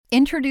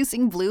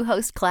Introducing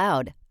Bluehost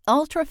Cloud,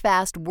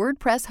 ultra-fast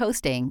WordPress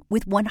hosting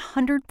with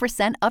 100%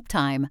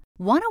 uptime.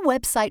 Want a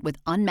website with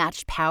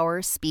unmatched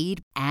power,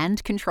 speed,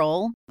 and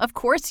control? Of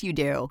course you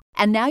do.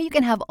 And now you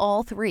can have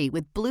all three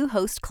with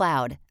Bluehost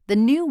Cloud, the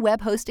new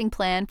web hosting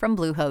plan from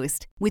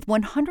Bluehost. With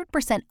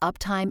 100%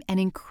 uptime and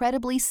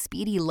incredibly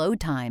speedy load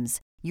times,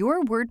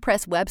 your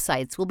WordPress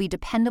websites will be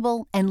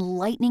dependable and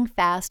lightning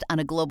fast on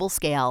a global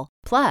scale.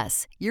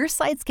 Plus, your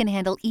sites can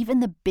handle even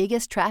the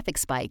biggest traffic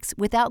spikes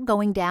without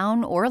going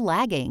down or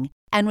lagging.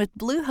 And with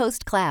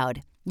Bluehost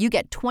Cloud, you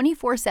get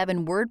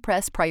 24/7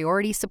 WordPress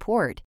priority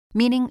support,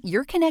 meaning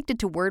you're connected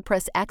to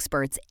WordPress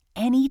experts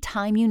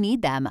anytime you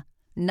need them.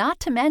 Not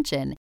to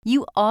mention,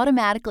 you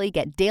automatically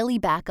get daily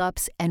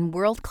backups and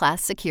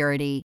world-class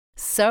security.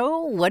 So,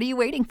 what are you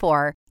waiting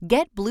for?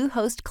 Get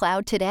Bluehost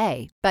Cloud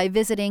today by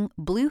visiting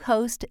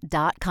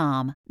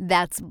Bluehost.com.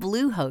 That's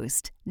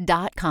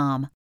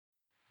Bluehost.com.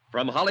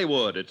 From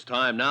Hollywood, it's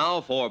time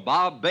now for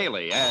Bob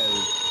Bailey as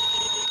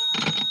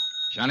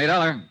Johnny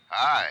Dollar.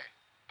 Hi.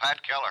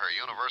 Pat Kelleher,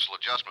 Universal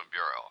Adjustment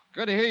Bureau.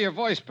 Good to hear your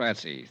voice,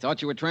 Patsy.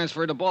 Thought you were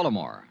transferred to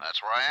Baltimore.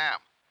 That's where I am.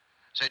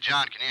 Say,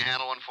 John, can you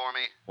handle one for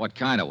me? What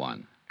kind of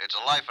one? It's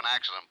a life and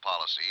accident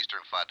policy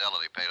Eastern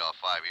Fidelity paid off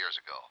 5 years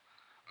ago.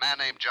 A man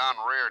named John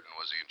Reardon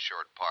was the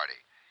insured party.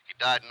 He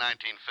died in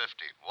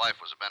 1950.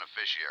 Wife was a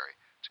beneficiary.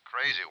 It's a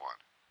crazy one.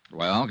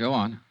 Well, go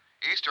on.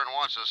 Eastern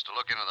wants us to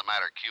look into the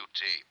matter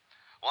QT.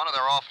 One of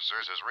their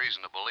officers has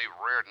reason to believe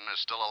Reardon is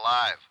still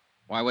alive.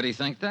 Why would he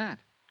think that?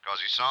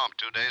 Because he saw him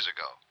 2 days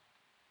ago.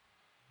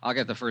 I'll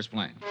get the first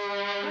plane.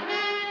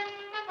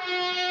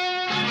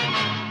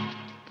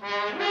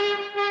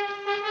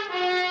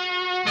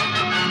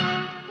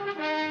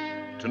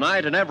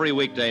 Tonight and every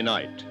weekday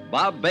night,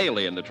 Bob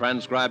Bailey in the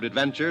transcribed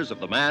adventures of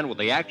the man with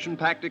the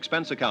action-packed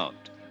expense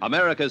account,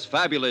 America's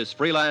fabulous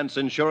freelance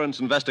insurance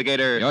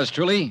investigator. Yours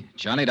truly,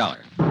 Johnny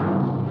Dollar.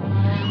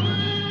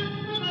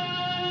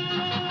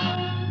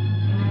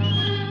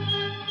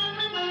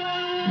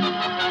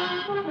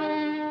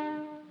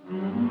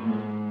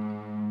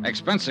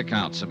 Expense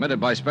account submitted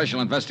by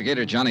Special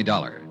Investigator Johnny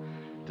Dollar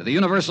to the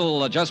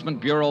Universal Adjustment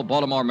Bureau,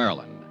 Baltimore,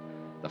 Maryland.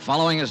 The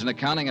following is an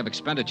accounting of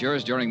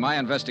expenditures during my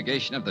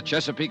investigation of the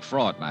Chesapeake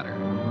fraud matter.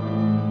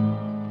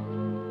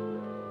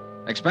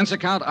 Expense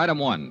account item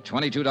 1,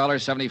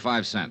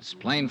 $22.75.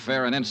 Plane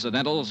fare and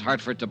incidentals,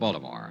 Hartford to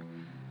Baltimore.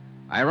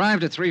 I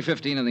arrived at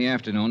 3:15 in the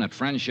afternoon at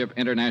Friendship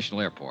International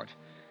Airport.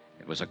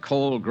 It was a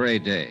cold, gray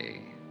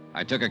day.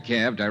 I took a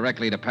cab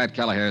directly to Pat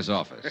Kelleher's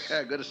office.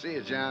 Good to see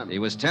you, John. He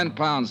was 10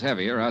 pounds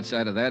heavier.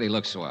 Outside of that, he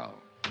looked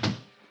swell.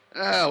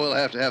 We'll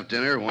have to have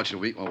dinner. I want you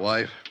to meet my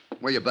wife.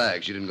 Where are your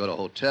bags? You didn't go to a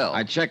hotel.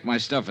 I checked my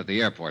stuff at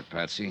the airport,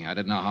 Patsy. I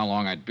didn't know how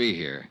long I'd be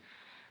here.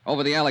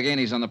 Over the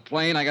Alleghenies on the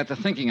plane, I got to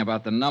thinking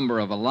about the number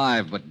of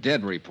alive but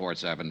dead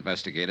reports I've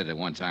investigated at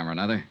one time or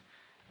another.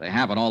 They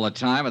happen all the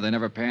time, but they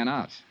never pan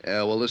out.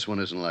 Yeah, well, this one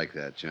isn't like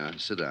that, John.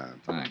 Sit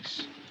down.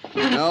 Thanks.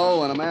 When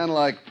a man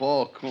like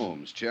Paul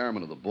Coombs,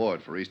 chairman of the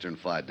board for Eastern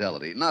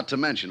Fidelity, not to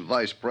mention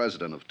vice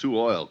president of 2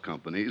 oil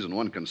companies and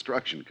 1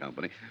 construction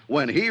company,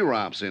 when he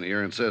romps in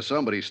here and says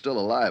somebody's still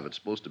alive, it's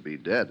supposed to be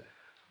dead,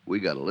 we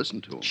got to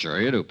listen to him.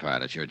 Sure you do,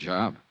 Pat. It's your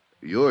job.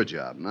 Your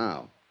job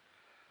now.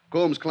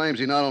 Coombs claims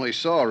he not only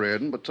saw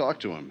Reardon, but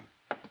talked to him.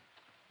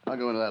 I'll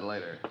go into that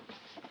later.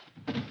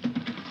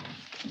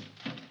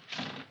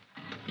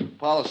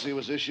 Policy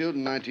was issued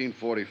in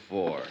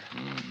 1944.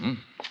 Mm-hmm.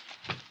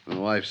 My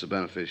wife's a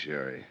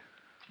beneficiary.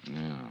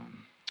 Yeah.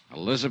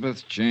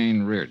 Elizabeth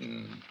Jane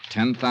Reardon,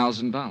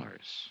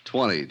 $10,000.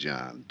 20,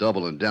 John.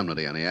 Double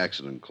indemnity on the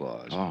accident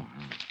clause. Oh.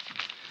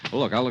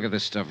 Well, look, I'll look at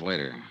this stuff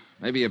later.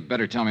 Maybe you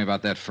better tell me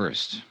about that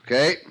first.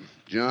 Okay.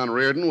 John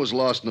Reardon was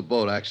lost in a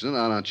boat accident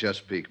out on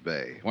Chesapeake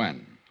Bay.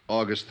 When?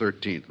 August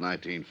 13th,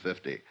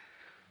 1950.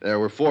 There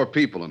were 4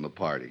 people in the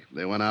party.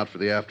 They went out for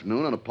the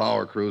afternoon on a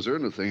power cruiser,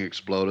 and the thing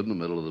exploded in the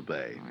middle of the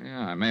bay. Oh,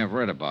 yeah, I may have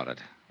read about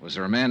it. Was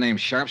there a man named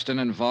Sharpston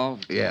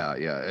involved? Yeah.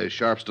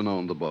 Sharpston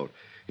owned the boat.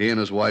 He and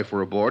his wife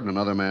were aboard, and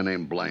another man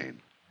named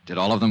Blaine. Did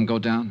all of them go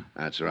down?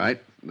 That's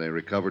right. They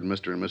recovered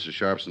Mr. and Mrs.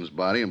 Sharpston's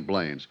body and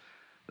Blaine's.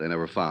 They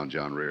never found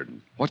John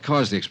Reardon. What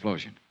caused the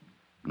explosion?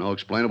 No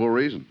explainable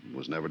reason. It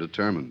was never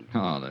determined.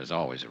 Oh, there's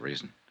always a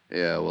reason.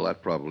 Yeah, well,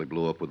 that probably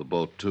blew up with the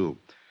boat, too.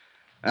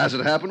 As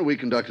it happened, we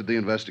conducted the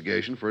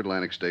investigation for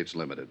Atlantic States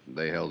Limited.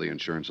 They held the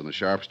insurance on the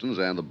Sharpstons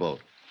and the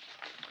boat.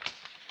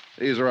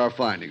 These are our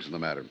findings in the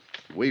matter.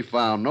 We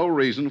found no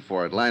reason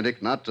for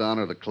Atlantic not to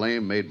honor the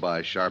claim made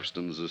by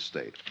Sharpston's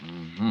estate.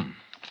 Mm-hmm.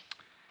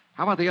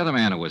 How about the other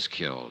man who was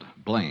killed,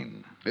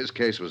 Blaine? His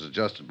case was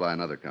adjusted by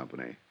another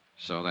company.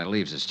 So that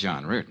leaves us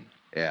John Reardon.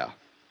 Yeah.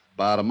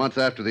 About a month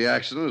after the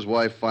accident, his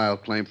wife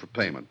filed claim for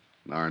payment.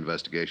 Our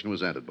investigation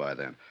was ended by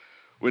then.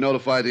 We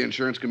notified the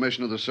insurance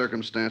commission of the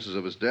circumstances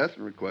of his death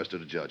and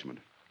requested a judgment.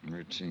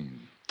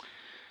 Routine.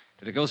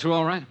 Did it go through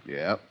all right?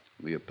 Yeah.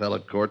 The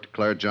appellate court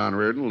declared John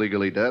Reardon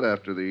legally dead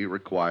after the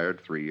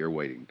required 3-year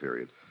waiting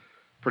period.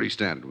 Pretty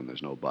standard when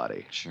there's no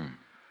body. Sure.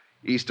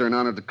 Eastern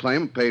honored the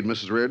claim and paid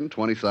Mrs. Reardon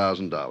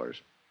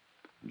 $20,000.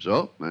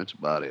 So, that's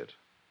about it.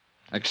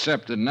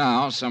 Except that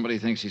now somebody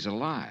thinks he's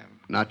alive.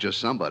 Not just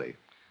somebody.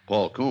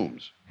 Paul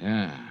Coombs.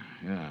 Yeah.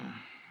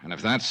 And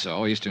if that's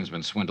so, Eastern's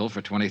been swindled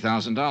for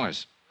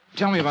 $20,000.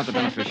 Tell me about the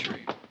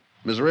beneficiary.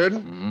 Miss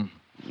Reardon?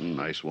 Mm-hmm.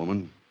 Nice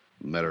woman.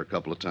 Met her a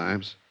couple of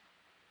times.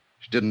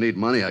 She didn't need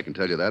money, I can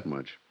tell you that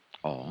much.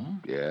 Oh?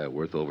 Yeah,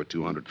 worth over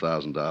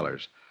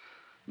 $200,000.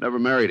 Never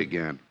married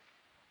again.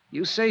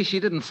 You say she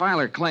didn't file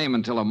her claim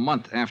until a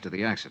month after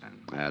the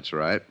accident. That's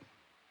right.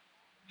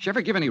 She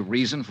ever give any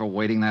reason for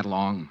waiting that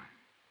long?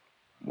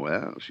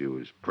 Well, she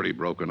was pretty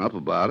broken up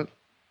about it.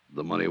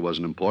 The money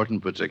wasn't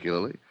important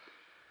particularly.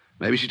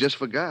 Maybe she just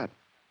forgot.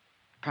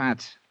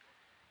 Pat,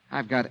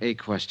 I've got a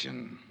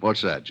question.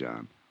 What's that,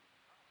 John?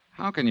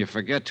 How can you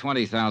forget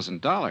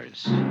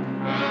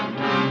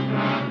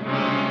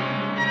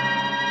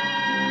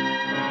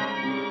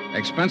 $20,000?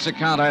 Expense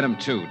account item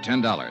 2,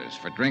 $10,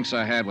 for drinks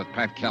I had with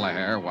Pat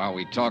Kelleher while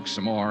we talked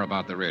some more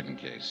about the Reardon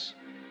case.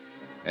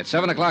 At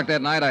 7 o'clock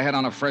that night, I had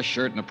on a fresh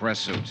shirt and a press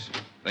suit.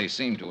 They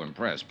seemed to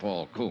impress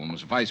Paul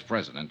Coombs, vice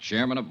president,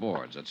 chairman of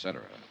boards,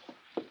 etc.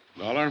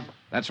 Dollar?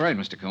 That's right,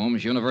 Mr.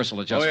 Coombs. Universal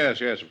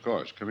adjustment. Oh, yes, of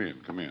course. Come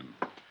in.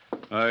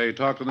 I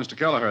talked with Mr.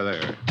 Kelleher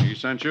there. He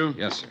sent you?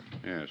 Yes, sir.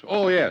 Yes.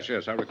 Oh, yes,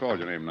 I recall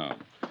your name now.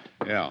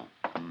 Yeah.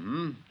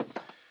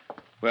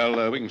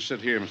 Well, we can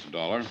sit here, Mr.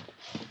 Dollar.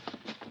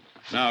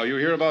 Now, you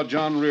hear about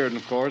John Reardon,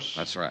 of course.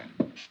 That's right.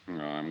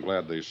 I'm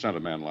glad they sent a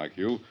man like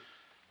you.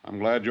 I'm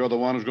glad you're the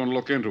one who's going to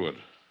look into it.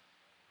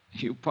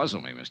 You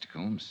puzzle me, Mr.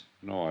 Coombs.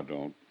 No, I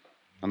don't.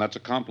 And that's a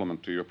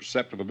compliment to your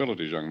perceptive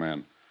abilities, young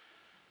man.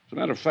 As a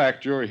matter of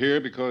fact, you're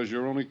here because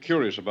you're only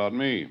curious about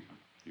me.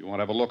 You want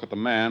to have a look at the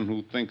man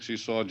who thinks he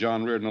saw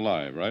John Reardon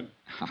alive, right?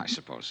 I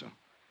suppose so.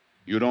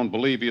 You don't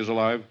believe he is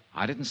alive?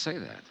 I didn't say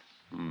that.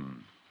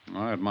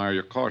 I admire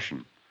your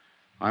caution.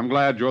 I'm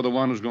glad you're the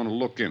one who's going to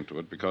look into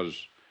it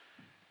because,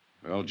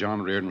 well,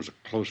 John Reardon was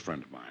a close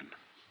friend of mine.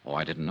 Oh,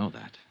 I didn't know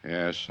that.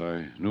 Yes,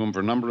 I knew him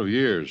for a number of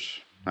years.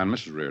 And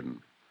Mrs.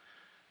 Reardon.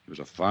 He was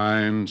a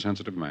fine,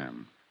 sensitive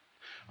man.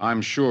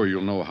 I'm sure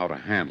you'll know how to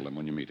handle him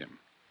when you meet him.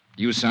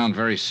 You sound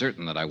very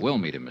certain that I will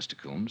meet him, Mr.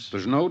 Coombs.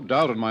 There's no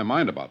doubt in my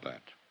mind about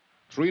that.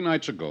 3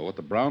 nights ago at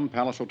the Brown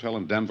Palace Hotel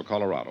in Denver,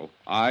 Colorado,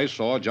 I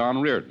saw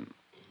John Reardon.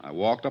 I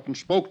walked up and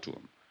spoke to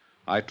him.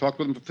 I talked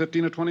with him for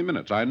 15 or 20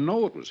 minutes. I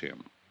know it was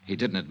him. He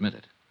didn't admit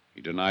it.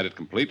 He denied it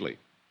completely.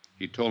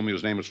 He told me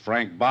his name was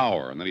Frank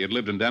Bauer and that he had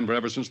lived in Denver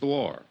ever since the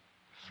war.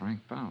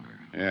 Frank Bauer?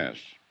 Yes.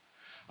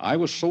 I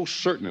was so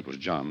certain it was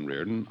John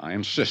Reardon, I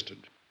insisted.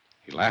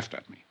 He laughed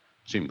at me,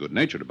 seemed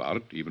good-natured about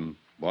it, even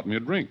bought me a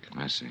drink.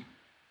 I see.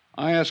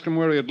 I asked him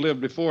where he had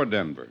lived before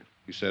Denver.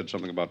 He said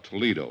something about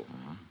Toledo.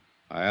 Uh-huh.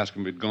 I asked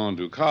him if he'd gone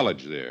to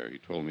college there. He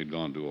told me he'd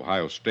gone to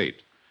Ohio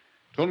State.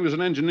 Told me he was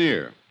an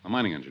engineer, a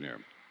mining engineer.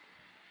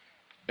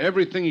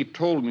 Everything he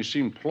told me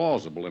seemed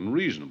plausible and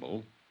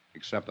reasonable,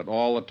 except that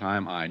all the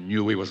time I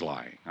knew he was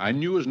lying. I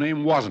knew his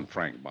name wasn't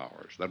Frank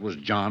Bowers. That was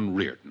John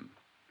Reardon.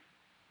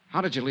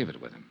 How did you leave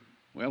it with him?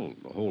 Well,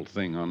 the whole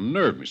thing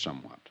unnerved me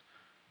somewhat.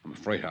 I'm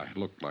afraid I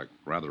looked like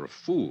rather a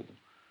fool.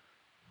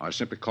 I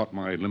simply caught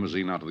my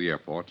limousine out of the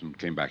airport and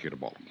came back here to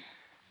Baltimore.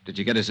 Did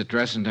you get his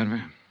address in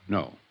Denver?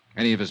 No.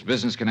 Any of his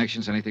business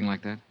connections, anything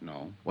like that?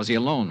 No. Was he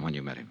alone when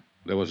you met him?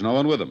 There was no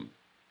one with him.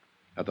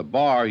 At the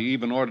bar, he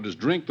even ordered his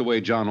drink the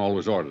way John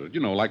always ordered it. You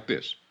know, like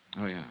this.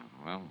 Oh, yeah.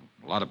 Well,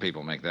 a lot of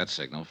people make that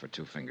signal for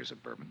 2 fingers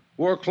of bourbon.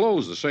 Wore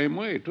clothes the same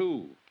way,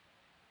 too.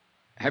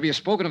 Have you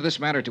spoken of this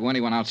matter to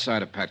anyone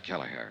outside of Pat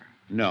Kelleher?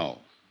 No,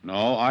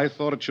 I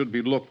thought it should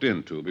be looked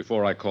into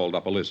before I called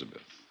up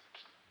Elizabeth.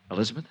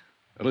 Elizabeth?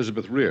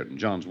 Elizabeth Reardon,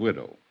 John's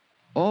widow.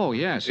 Oh,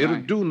 yes.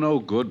 It'll do no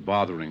good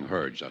bothering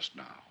her just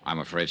now. I'm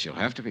afraid she'll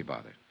have to be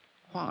bothered.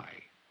 Why?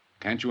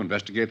 Can't you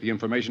investigate the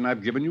information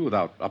I've given you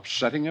without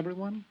upsetting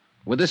everyone?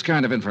 With this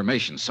kind of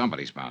information,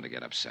 somebody's bound to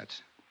get upset.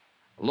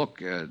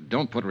 Look,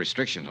 don't put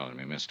restrictions on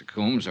me, Mr.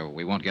 Coombs, or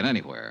we won't get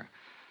anywhere.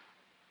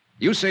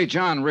 You say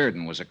John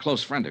Reardon was a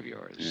close friend of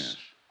yours. Yes.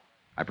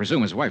 I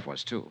presume his wife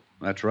was, too.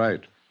 That's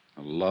right.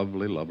 A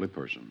lovely, lovely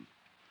person.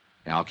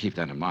 Yeah, I'll keep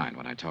that in mind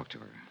when I talk to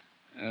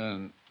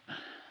her.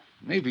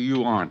 Maybe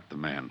you aren't the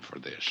man for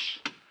this.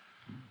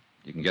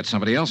 You can get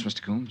somebody else,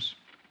 Mr. Coombs.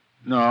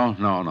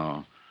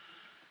 No.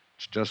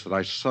 It's just that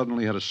I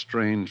suddenly had a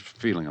strange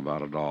feeling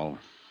about it all.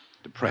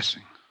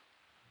 Depressing.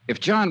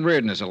 If John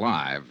Reardon is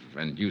alive,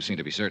 and you seem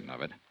to be certain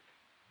of it,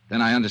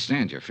 then I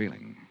understand your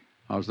feeling.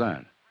 How's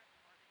that?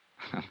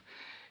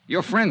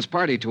 Your friend's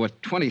party to a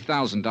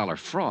 $20,000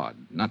 fraud,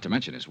 not to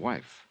mention his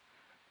wife.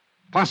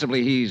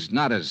 Possibly he's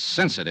not as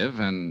sensitive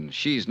and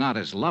she's not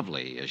as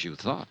lovely as you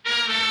thought.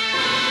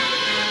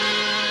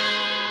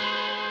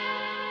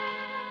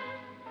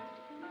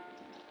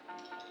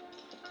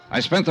 I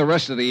spent the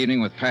rest of the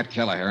evening with Pat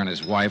Kelleher and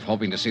his wife,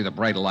 hoping to see the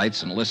bright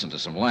lights and listen to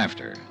some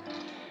laughter.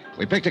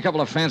 We picked a couple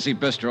of fancy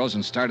bistros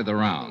and started the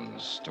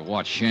rounds to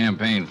watch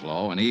champagne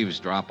flow and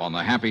eavesdrop on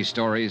the happy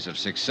stories of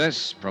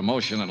success,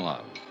 promotion, and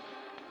love.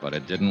 But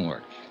it didn't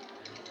work.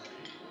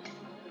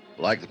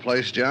 Like the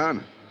place,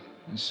 John?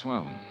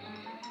 Swell.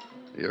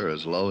 You're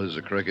as low as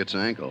a cricket's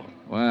ankle.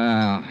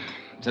 Well,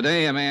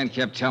 today a man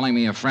kept telling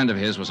me a friend of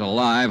his was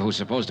alive who's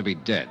supposed to be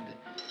dead.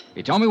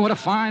 He told me what a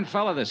fine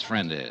fella this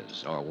friend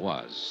is, or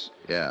was.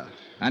 Yeah.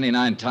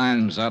 99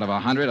 times out of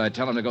 100, I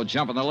tell him to go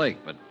jump in the lake,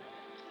 but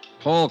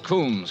Paul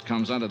Coombs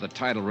comes under the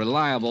title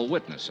Reliable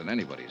Witness in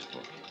anybody's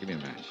book. Give me a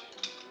match.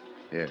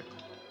 Here.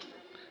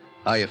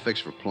 How you fix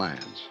for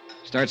plans?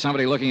 Start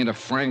somebody looking into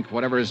Frank,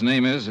 whatever his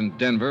name is, in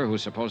Denver,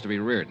 who's supposed to be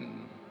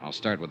Reardon. I'll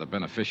start with the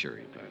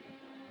beneficiary, Pat.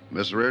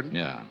 Miss Reardon?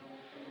 Yeah.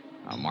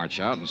 I'll march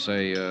out and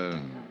say,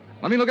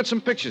 let me look at some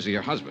pictures of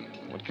your husband.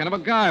 What kind of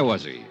a guy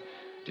was he?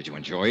 Did you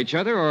enjoy each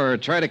other or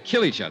try to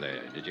kill each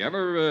other? Did you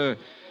ever,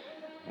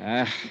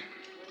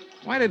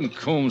 Why didn't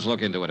Coombs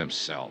look into it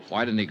himself?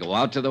 Why didn't he go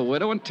out to the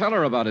widow and tell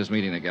her about his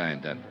meeting the guy in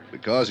Denver?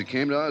 Because he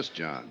came to us,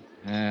 John.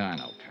 Yeah, I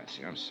know,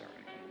 Patsy. I'm sorry.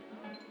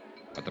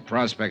 But the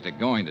prospect of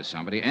going to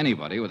somebody,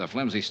 anybody, with a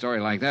flimsy story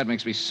like that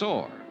makes me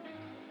sore.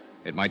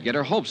 It might get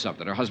her hopes up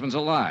that her husband's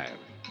alive.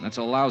 And that's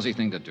a lousy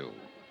thing to do.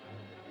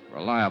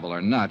 Reliable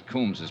or not,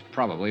 Coombs is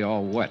probably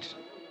all wet.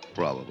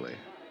 Probably.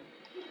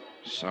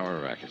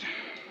 Sour racket.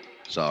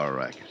 Sour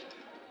racket.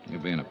 You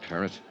being a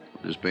parrot?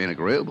 Just being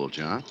agreeable,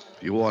 John.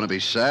 If you want to be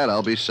sad,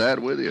 I'll be sad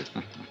with you.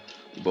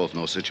 We both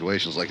know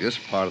situations like this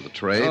are part of the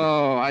trade.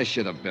 Oh, I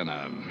should have been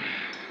a...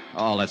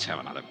 Oh, let's have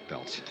another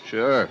belt.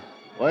 Sure.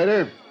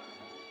 Waiter.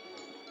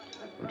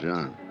 Well,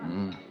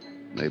 John,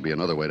 maybe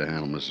another way to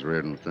handle Mrs.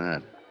 Reardon with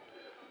that.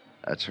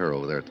 That's her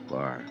over there at the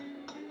bar.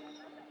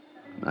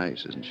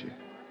 Nice, isn't she?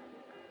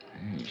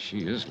 Hey,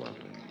 she is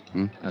lovely.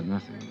 Hmm?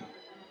 Nothing.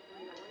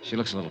 She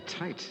looks a little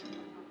tight.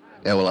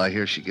 Yeah, well, I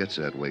hear she gets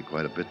that way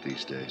quite a bit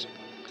these days.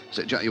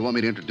 Say, John, you want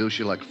me to introduce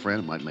you like a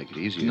friend? It might make it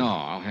easier. No,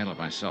 I'll handle it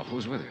myself.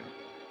 Who's with her?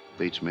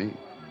 Beats me.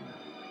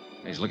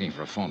 He's looking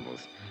for a phone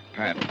booth.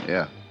 Pat.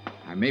 Yeah.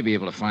 I may be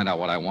able to find out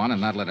what I want and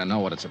not let her know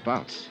what it's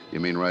about. You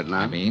mean right now?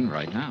 I mean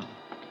right now.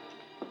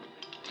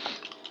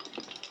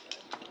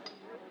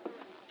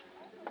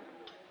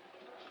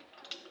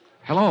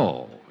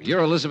 Hello.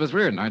 You're Elizabeth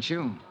Reardon, aren't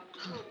you?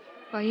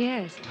 Why,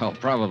 yes. Oh,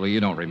 probably you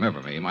don't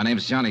remember me. My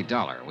name's Johnny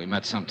Dollar. We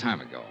met some time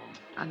ago.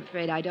 I'm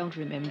afraid I don't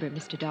remember,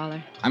 Mr.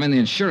 Dollar. I'm in the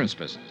insurance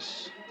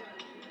business.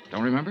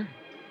 Don't remember?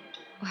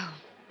 Well,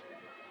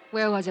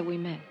 where was it we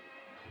met?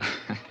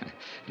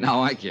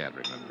 No, I can't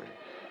remember.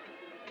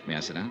 May I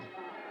sit down?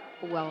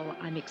 Well,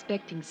 I'm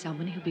expecting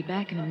someone who'll be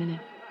back in a minute.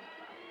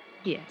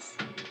 Yes.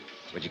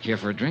 Would you care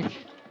for a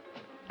drink?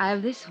 I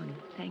have this one,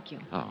 thank you.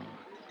 Oh.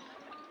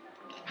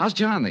 How's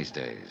John these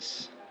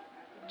days?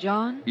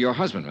 John? Your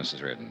husband,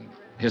 Mrs. Reardon.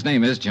 His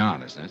name is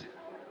John, isn't it?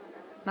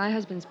 My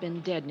husband's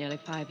been dead nearly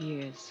 5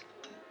 years.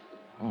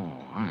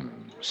 Oh,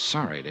 I'm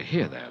sorry to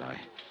hear that.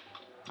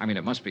 I mean,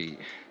 it must be...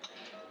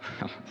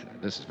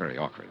 This is very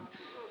awkward.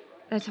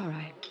 That's all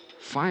right.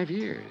 5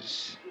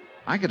 years.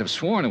 I could have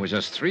sworn it was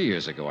just 3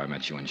 years ago I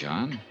met you and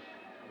John.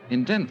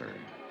 In Denver.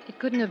 It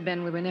couldn't have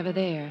been. We were never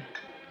there.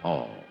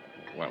 Oh,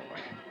 well,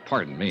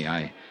 pardon me.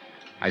 I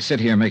sit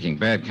here making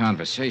bad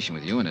conversation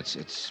with you, and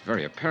it's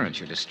very apparent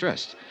you're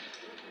distressed.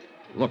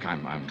 Look,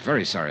 I'm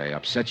very sorry I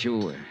upset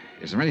you.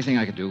 Is there anything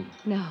I could do?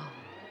 No.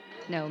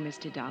 No,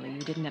 Mr. Dollar,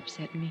 you didn't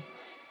upset me.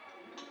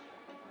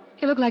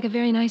 You look like a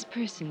very nice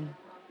person.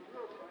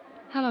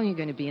 How long are you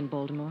going to be in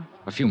Baltimore?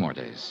 A few more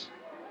days.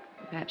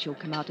 Perhaps you'll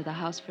come out to the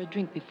house for a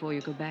drink before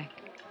you go back.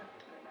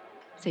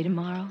 Say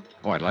tomorrow.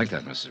 Oh, I'd like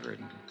that, Mrs.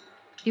 Reardon.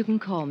 You can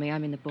call me.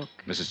 I'm in the book.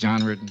 Mrs.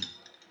 John Reardon?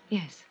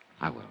 Yes.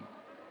 I will.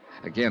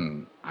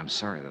 Again, I'm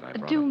sorry that I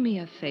brought Do up... me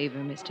a favor,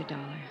 Mr.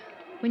 Dollar.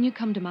 When you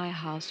come to my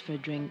house for a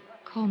drink,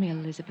 call me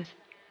Elizabeth.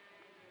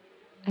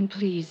 And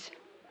please,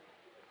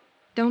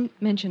 don't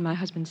mention my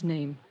husband's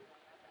name.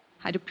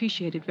 I'd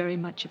appreciate it very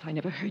much if I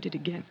never heard it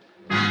again.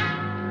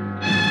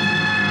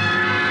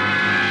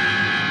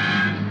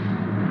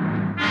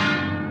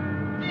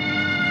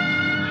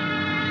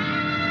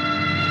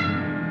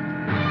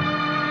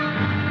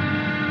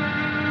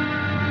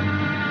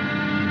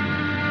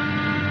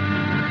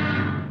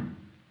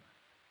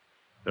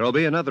 There'll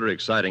be another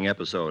exciting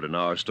episode in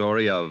our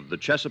story of the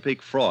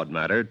Chesapeake fraud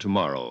matter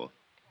tomorrow.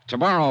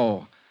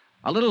 Tomorrow,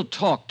 a little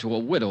talk to a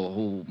widow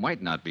who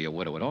might not be a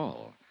widow at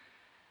all.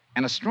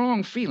 And a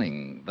strong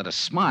feeling that a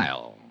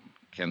smile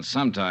can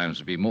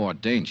sometimes be more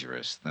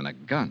dangerous than a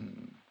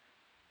gun.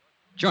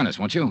 Join us,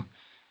 won't you?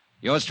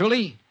 Yours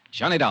truly,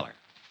 Johnny Dollar.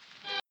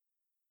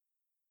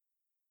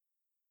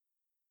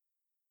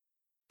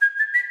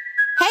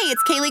 Hey,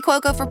 it's Kaylee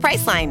Cuoco for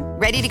Priceline.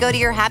 Ready to go to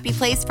your happy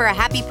place for a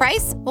happy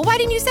price? Well, why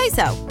didn't you say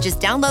so? Just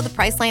download the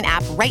Priceline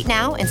app right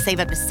now and save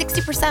up to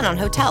 60% on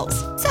hotels.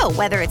 So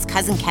whether it's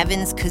Cousin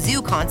Kevin's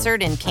Kazoo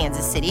Concert in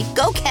Kansas City,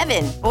 go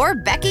Kevin, or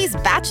Becky's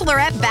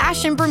Bachelorette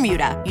Bash in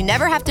Bermuda, you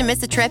never have to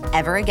miss a trip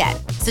ever again.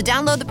 So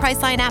download the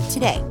Priceline app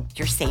today.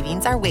 Your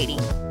savings are waiting.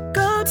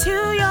 Go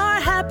to your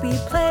happy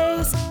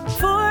place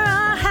for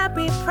a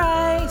happy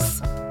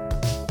price.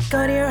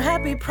 Go to your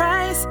happy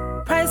price,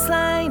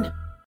 Priceline.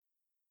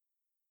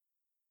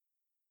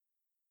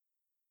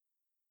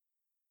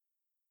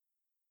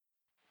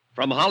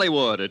 From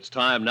Hollywood, it's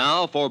time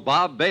now for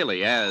Bob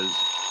Bailey as...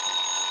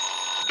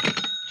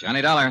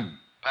 Johnny Dollar.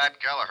 Pat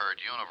Gallagher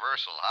at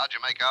Universal. How'd you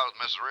make out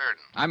with Miss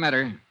Reardon? I met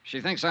her.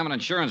 She thinks I'm an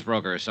insurance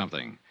broker or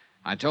something.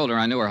 I told her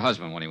I knew her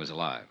husband when he was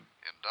alive.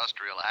 In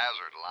industrial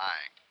hazard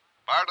lying.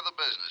 Part of the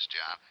business,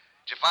 John.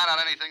 Did you find out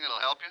anything that'll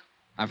help you?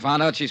 I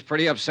found out she's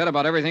pretty upset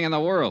about everything in the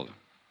world.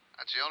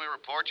 That's the only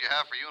report you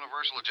have for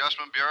Universal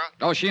Adjustment Bureau?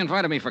 Oh, she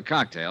invited me for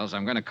cocktails.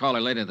 I'm going to call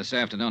her later this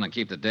afternoon and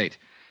keep the date.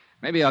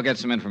 Maybe I'll get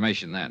some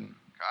information then.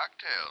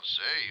 Cocktails,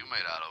 say. You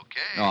made out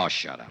okay. Oh,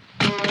 shut up.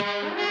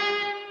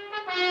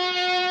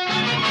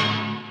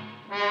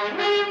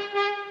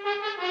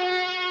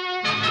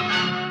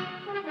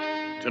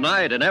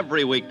 Tonight and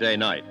every weekday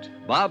night,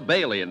 Bob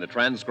Bailey in the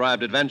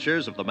transcribed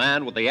adventures of the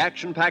man with the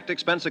action-packed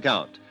expense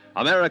account,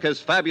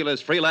 America's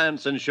fabulous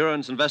freelance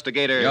insurance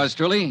investigator. Yours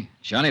truly,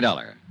 Johnny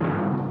Dollar.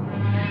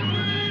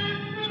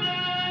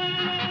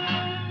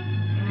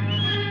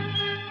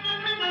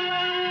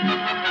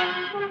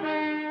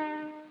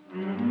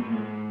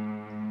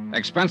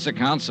 Expense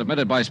account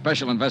submitted by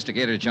Special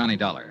Investigator Johnny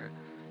Dollar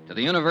to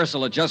the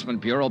Universal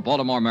Adjustment Bureau,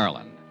 Baltimore,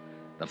 Maryland.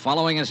 The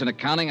following is an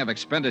accounting of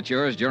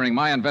expenditures during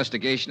my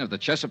investigation of the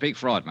Chesapeake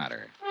fraud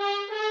matter.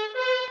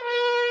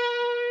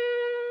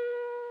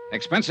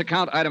 Expense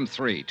account item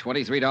 3,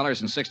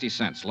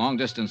 $23.60,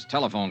 long-distance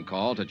telephone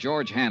call to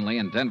George Hanley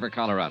in Denver,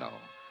 Colorado.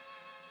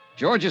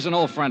 George is an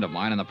old friend of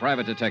mine in the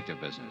private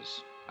detective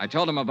business. I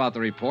told him about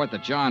the report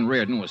that John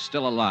Reardon was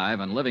still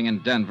alive and living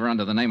in Denver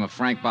under the name of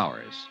Frank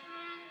Bowers.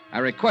 I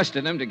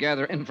requested him to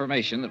gather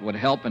information that would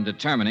help in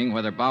determining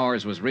whether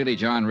Bowers was really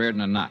John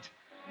Reardon or not.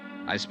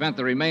 I spent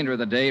the remainder of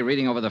the day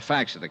reading over the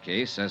facts of the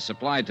case as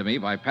supplied to me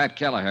by Pat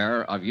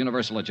Kelleher of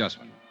Universal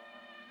Adjustment.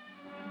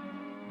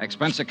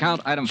 Expense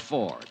account item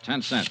 4,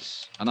 10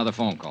 cents, another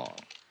phone call.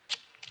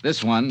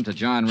 This one to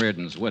John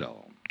Reardon's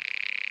widow.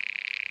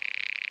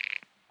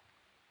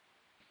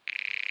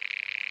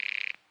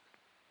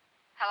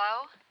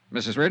 Hello?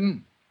 Mrs.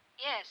 Reardon?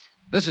 Yes.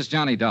 This is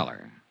Johnny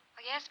Dollar.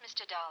 Oh, yes,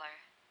 Mr. Dollar.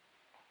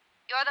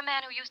 You're the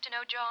man who used to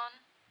know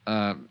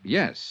John?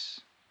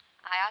 Yes.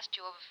 I asked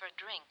you over for a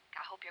drink.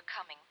 I hope you're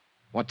coming.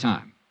 What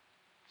time?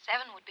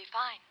 7 would be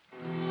fine.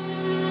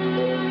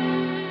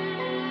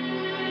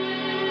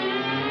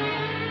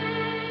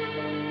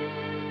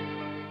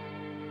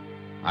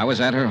 I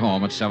was at her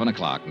home at 7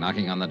 o'clock,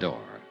 knocking on the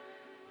door.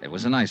 It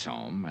was a nice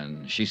home,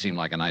 and she seemed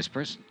like a nice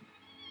person.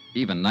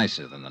 Even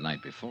nicer than the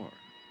night before.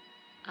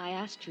 I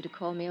asked you to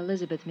call me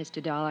Elizabeth,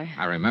 Mr. Dollar.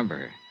 I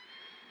remember.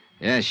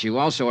 Yes, you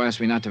also asked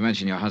me not to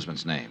mention your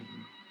husband's name.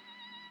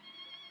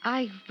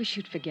 I wish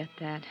you'd forget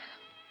that.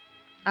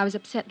 I was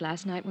upset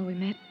last night when we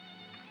met.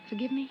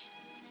 Forgive me?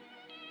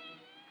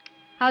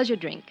 How's your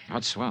drink? Oh,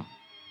 it's swell.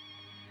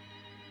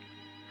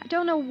 I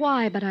don't know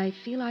why, but I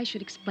feel I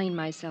should explain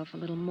myself a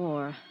little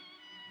more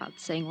about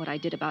saying what I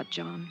did about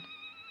John.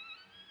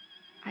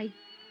 I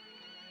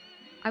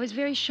was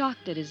very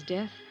shocked at his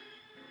death.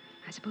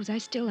 I suppose I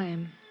still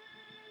am,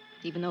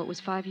 even though it was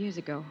 5 years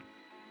ago.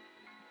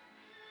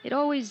 It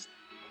always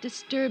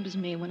disturbs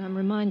me when I'm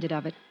reminded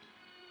of it.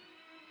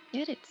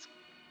 Yet it's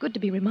good to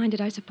be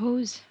reminded, I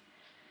suppose.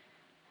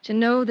 To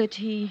know that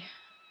he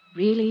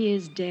really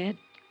is dead.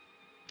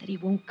 That he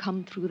won't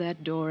come through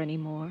that door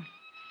anymore.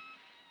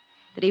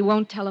 That he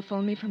won't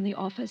telephone me from the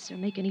office or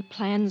make any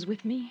plans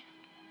with me.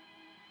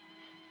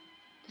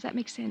 Does that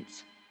make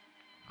sense?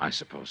 I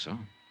suppose so.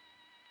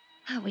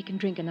 We can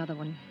drink another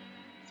one.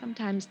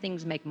 Sometimes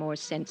things make more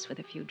sense with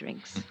a few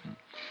drinks.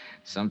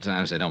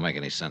 Sometimes they don't make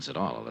any sense at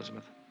all,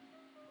 Elizabeth.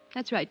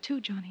 That's right, too,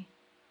 Johnny.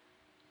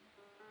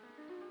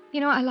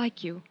 You know, I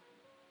like you.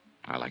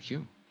 I like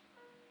you.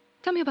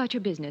 Tell me about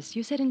your business.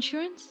 You said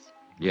insurance?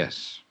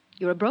 Yes.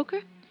 You're a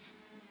broker?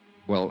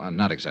 Well,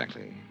 not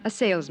exactly. A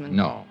salesman?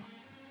 No.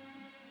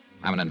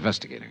 I'm an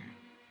investigator.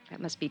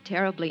 That must be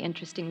terribly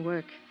interesting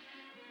work.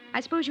 I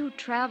suppose you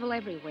travel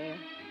everywhere.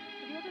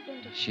 Have you ever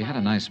been to... She had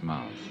a nice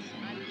mouth.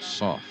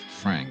 Soft,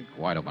 frank,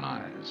 wide-open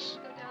eyes.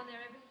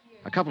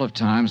 A couple of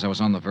times I was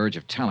on the verge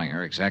of telling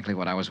her exactly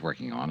what I was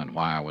working on and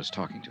why I was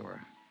talking to her.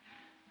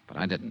 But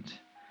I didn't.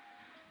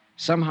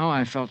 Somehow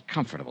I felt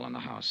comfortable in the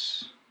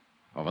house.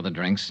 Over the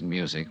drinks and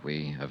music,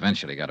 we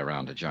eventually got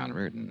around to John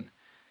Reardon.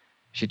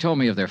 She told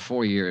me of their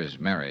 4 years'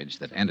 marriage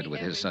that ended with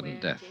his sudden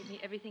death. Gave me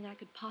everything I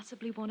could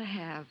possibly want to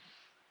have.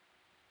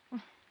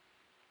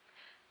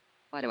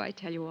 Why do I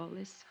tell you all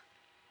this?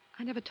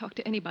 I never talked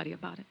to anybody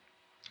about it.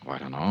 Oh, I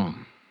don't know.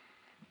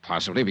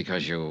 Possibly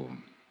because you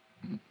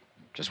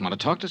just want to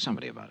talk to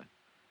somebody about it.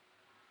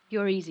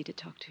 You're easy to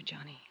talk to,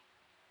 Johnny.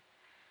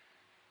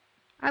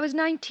 I was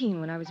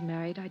 19 when I was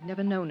married. I'd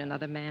never known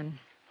another man.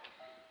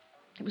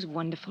 It was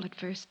wonderful at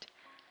first.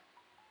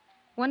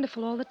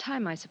 Wonderful all the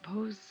time, I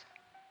suppose.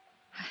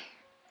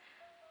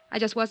 I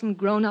just wasn't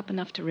grown up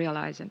enough to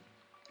realize it.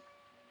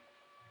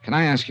 Can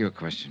I ask you a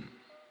question?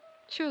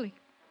 Surely.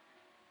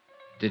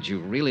 Did you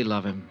really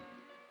love him?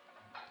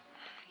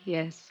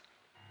 Yes.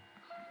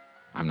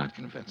 I'm not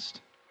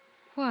convinced.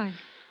 Why?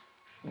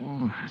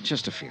 Oh,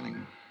 just a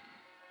feeling.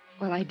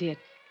 Well, I did.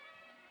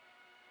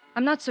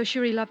 I'm not so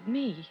sure he loved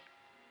me.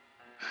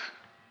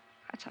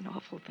 That's an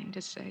awful thing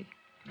to say.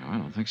 No, I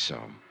don't think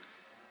so.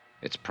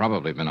 It's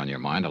probably been on your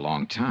mind a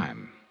long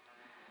time.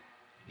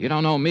 You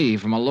don't know me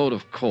from a load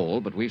of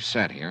coal, but we've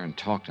sat here and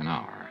talked an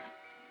hour.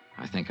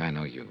 I think I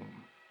know you.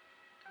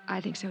 I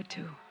think so,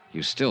 too.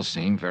 You still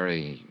seem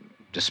very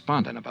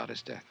despondent about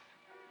his death.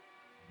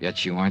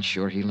 Yet you aren't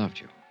sure he loved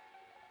you.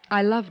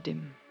 I loved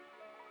him.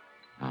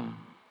 Oh.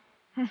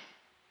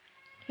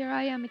 Here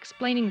I am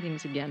explaining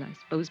things again, I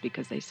suppose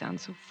because they sound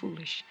so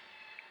foolish.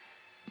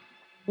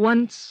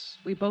 Once,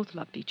 we both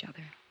loved each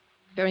other.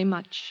 Very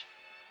much.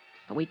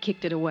 But we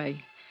kicked it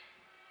away.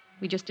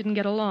 We just didn't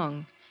get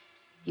along.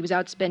 He was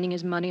out spending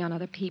his money on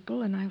other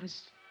people, and I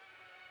was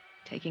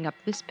taking up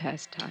this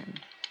pastime.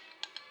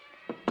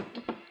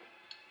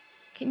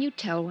 Can you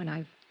tell when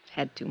I've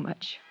had too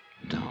much?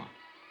 No.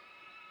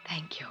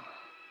 Thank you.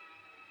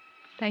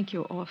 Thank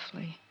you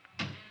awfully.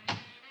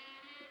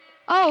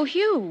 Oh,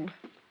 Hugh.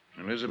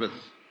 Elizabeth.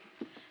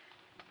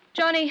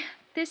 Johnny,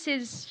 this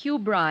is Hugh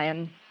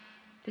Bryan.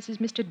 This is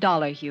Mr.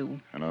 Dollar, Hugh.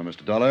 Hello,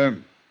 Mr. Dollar.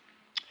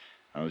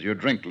 How's your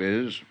drink,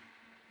 Liz?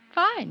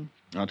 Fine.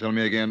 Now tell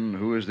me again,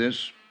 who is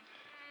this?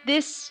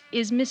 This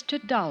is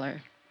Mr.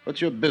 Dollar.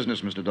 What's your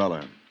business, Mr.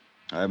 Dollar?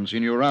 I haven't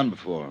seen you around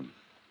before.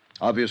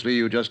 Obviously,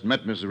 you just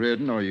met Miss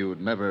Reardon, or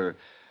you'd never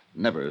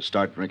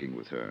start drinking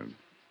with her.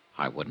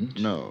 I wouldn't.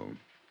 No.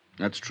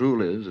 That's true,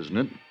 Liz, isn't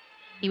it?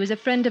 He was a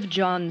friend of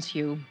John's,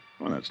 Hugh.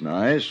 Well, that's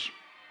nice.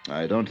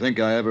 I don't think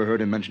I ever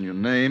heard him mention your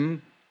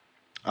name.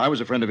 I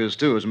was a friend of his,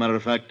 too. As a matter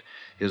of fact,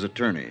 his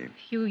attorney.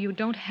 Hugh, you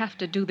don't have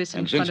to do this in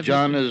And front since of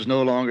John me. is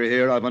no longer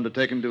here, I've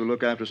undertaken to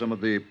look after some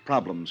of the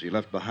problems he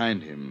left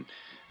behind him,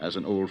 as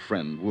an old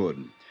friend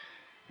would.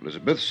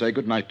 Elizabeth, say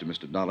goodnight to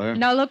Mr. Dollar.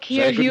 Now, look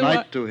here, say Hugh.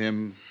 goodnight to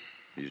him.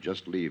 He's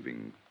just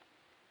leaving.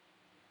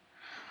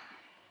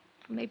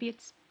 Maybe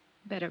it's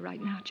better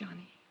right now,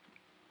 Johnny.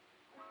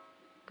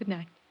 Good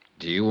night.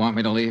 Do you want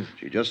me to leave?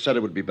 She just said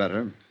it would be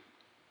better.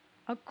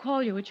 I'll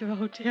call you at your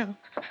hotel.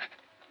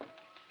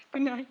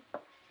 Good night.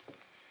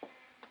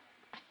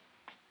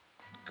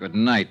 Good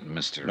night,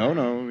 Mr.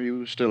 No,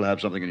 you still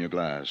have something in your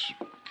glass.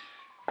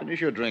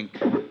 Finish your drink.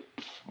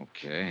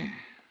 Okay.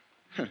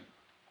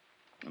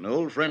 An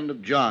old friend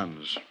of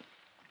John's.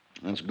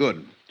 That's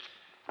good.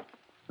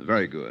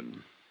 Very good.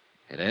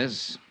 It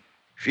is?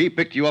 She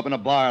picked you up in a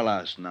bar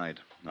last night.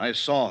 I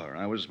saw her.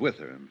 I was with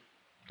her.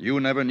 You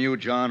never knew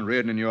John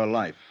Reardon in your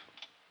life.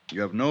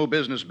 You have no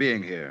business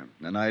being here,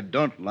 and I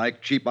don't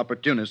like cheap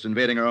opportunists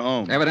invading her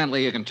home.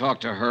 Evidently, you can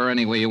talk to her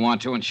any way you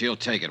want to, and she'll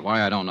take it.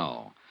 Why, I don't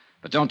know.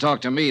 But don't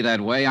talk to me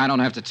that way. I don't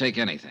have to take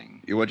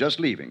anything. You were just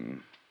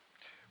leaving,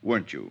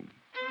 weren't you?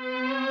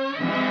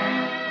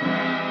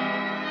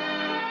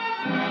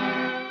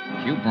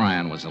 Hugh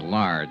Bryan was a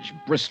large,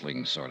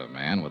 bristling sort of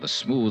man with a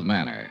smooth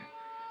manner.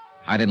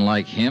 I didn't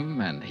like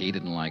him, and he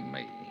didn't like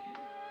me.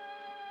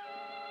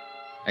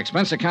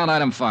 Expense account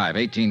item 5,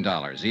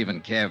 $18.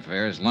 Even cab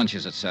fares,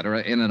 lunches,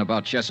 etc., in and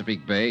about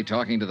Chesapeake Bay,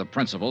 talking to the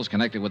principals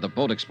connected with the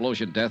boat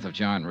explosion death of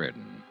John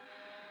Reardon.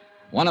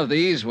 One of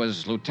these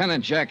was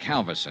Lieutenant Jack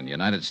Halverson,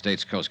 United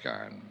States Coast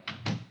Guard.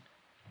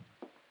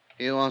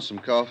 You want some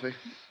coffee?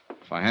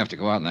 If I have to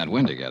go out in that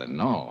wind to get it,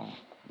 no.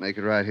 Make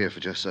it right here for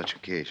just such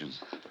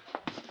occasions.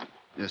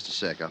 Just a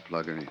sec, I'll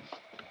plug her in.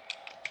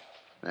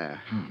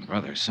 There.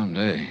 Brother,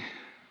 someday.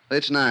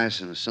 It's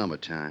nice in the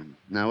summertime.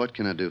 Now, what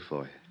can I do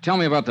for you? Tell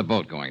me about the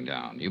boat going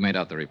down. You made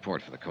out the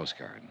report for the Coast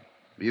Guard.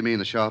 You mean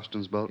the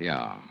Sharpston's boat?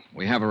 Yeah.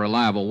 We have a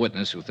reliable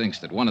witness who thinks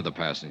that one of the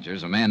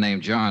passengers, a man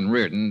named John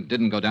Reardon,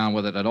 didn't go down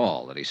with it at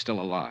all, that he's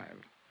still alive.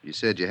 You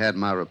said you had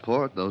my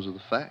report. Those are the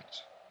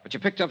facts. But you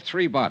picked up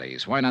 3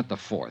 bodies. Why not the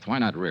 4th? Why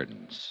not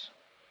Reardon's?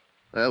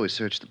 Well, we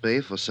searched the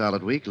bay for a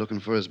solid week looking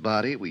for his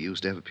body. We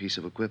used every piece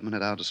of equipment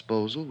at our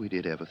disposal. We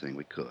did everything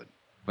we could.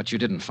 But you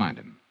didn't find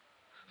him.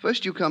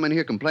 First, you come in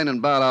here complaining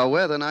about our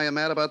weather. Now you're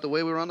mad about the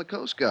way we were on the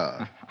Coast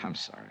Guard. I'm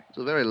sorry. It's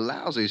a very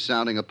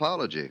lousy-sounding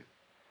apology.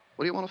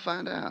 What do you want to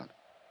find out?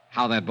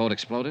 How that boat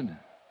exploded?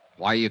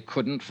 Why you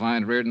couldn't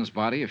find Reardon's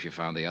body if you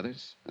found the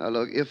others? Now,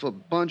 look, if a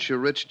bunch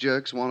of rich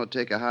jerks want to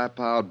take a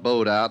high-powered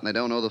boat out and they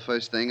don't know the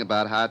first thing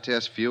about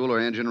high-test fuel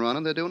or engine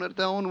running, they're doing it at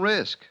their own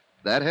risk.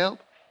 That help?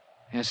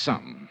 Yes,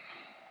 something.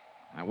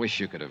 I wish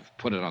you could have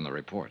put it on the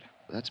report.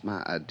 That's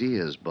my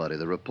ideas, buddy.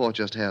 The report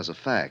just has the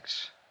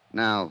facts.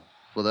 Now,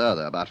 for the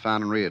other, about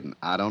finding Reardon.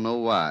 I don't know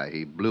why.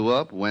 He blew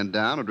up, went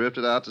down, or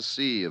drifted out to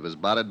sea. If his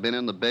body had been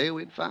in the bay,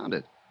 we'd found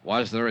it.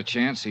 Was there a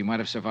chance he might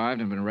have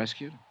survived and been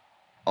rescued?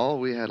 All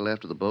we had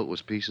left of the boat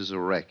was pieces of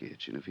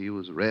wreckage. And if he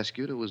was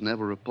rescued, it was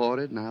never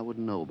reported, and I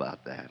wouldn't know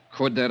about that.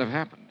 Could that have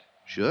happened?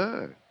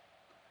 Sure.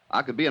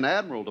 I could be an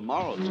admiral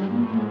tomorrow,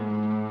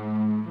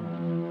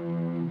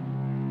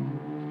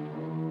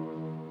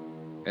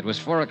 It was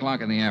 4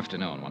 o'clock in the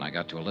afternoon when I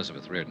got to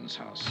Elizabeth Reardon's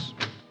house.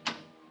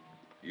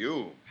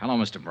 You? Hello,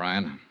 Mr.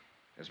 Bryan.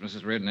 Is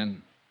Mrs. Reardon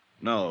in?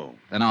 No.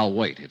 Then I'll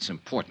wait. It's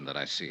important that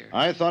I see her.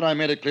 I thought I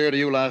made it clear to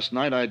you last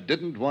night I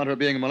didn't want her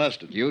being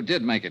molested. You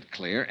did make it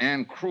clear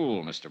and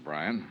cruel, Mr.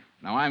 Bryan.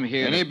 Now, I'm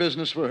here Any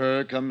business for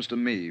her comes to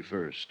me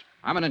first.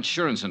 I'm an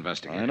insurance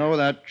investigator. I know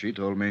that. She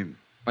told me.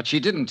 But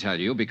she didn't tell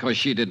you because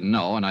she didn't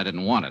know, and I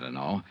didn't want her to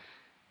know,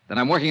 that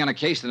I'm working on a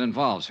case that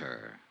involves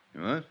her.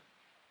 What?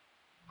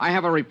 I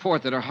have a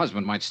report that her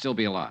husband might still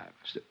be alive.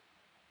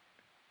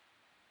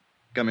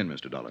 Come in,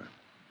 Mr. Dollar.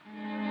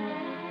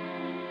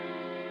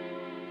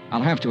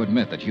 I'll have to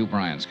admit that Hugh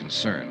Bryan's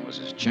concern was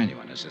as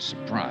genuine as his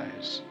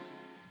surprise.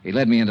 He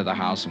led me into the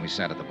house and we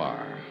sat at the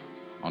bar.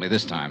 Only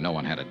this time, no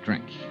one had a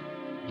drink.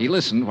 He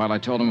listened while I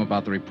told him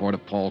about the report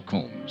of Paul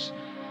Coombs,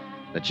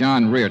 that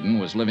John Reardon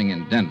was living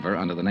in Denver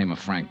under the name of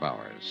Frank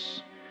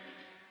Bowers.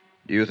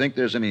 Do you think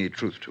there's any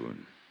truth to it?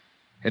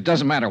 It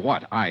doesn't matter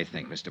what I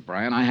think, Mr.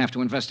 Bryan. I have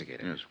to investigate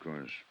it. Yes, of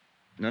course.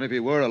 And if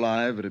he were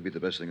alive, it'd be the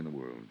best thing in the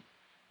world.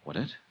 Would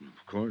it?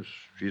 Of course.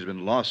 She's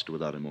been lost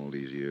without him all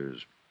these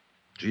years.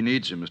 She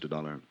needs him, Mr.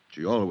 Dollar.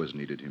 She always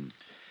needed him.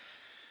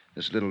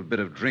 This little bit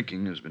of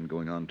drinking has been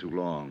going on too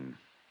long.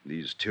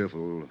 These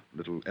tearful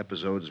little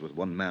episodes with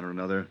one man or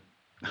another.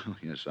 Oh,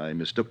 yes, I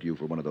mistook you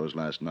for one of those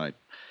last night.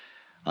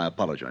 I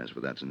apologize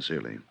for that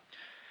sincerely.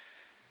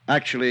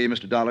 Actually,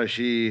 Mr. Dollar,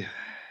 she's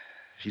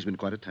been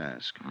quite a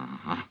task.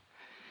 Uh-huh.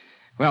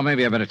 Well,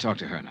 maybe I better talk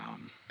to her now.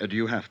 Do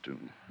you have to?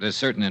 There's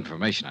certain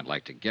information I'd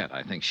like to get.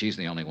 I think she's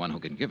the only one who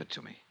can give it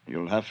to me.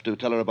 You'll have to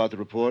tell her about the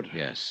report?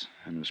 Yes.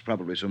 And there's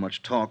probably so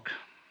much talk.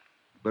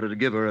 But it'll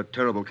give her a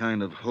terrible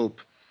kind of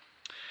hope.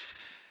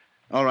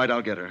 All right,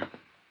 I'll get her.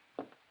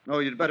 Oh,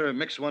 you'd better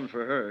mix one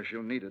for her.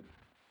 She'll need it.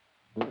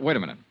 Wait a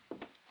minute.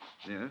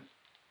 Yeah?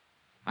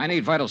 I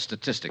need vital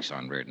statistics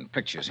on Reardon.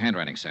 Pictures,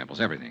 handwriting samples,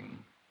 everything.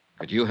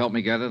 Could you help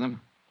me gather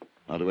them?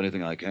 I'll do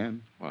anything I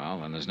can.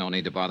 Well, then there's no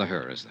need to bother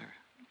her, is there?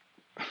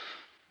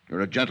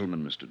 You're a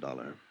gentleman, Mr.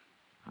 Dollar.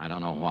 I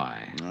don't know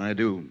why. I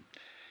do.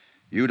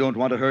 You don't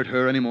want to hurt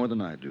her any more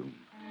than I do.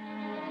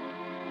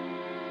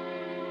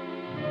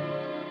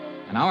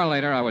 An hour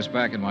later, I was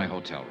back in my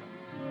hotel room.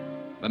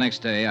 The next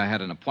day, I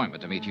had an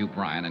appointment to meet Hugh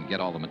Bryan and get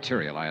all the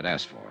material I had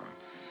asked for.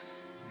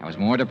 I was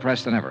more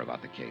depressed than ever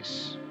about the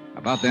case.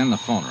 About then, the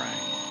phone rang.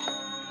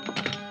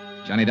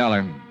 Johnny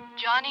Dollar.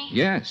 Johnny?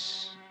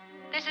 Yes.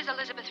 This is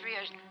Elizabeth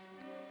Reardon.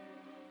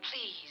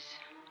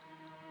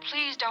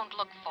 Please don't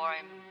look for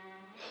him.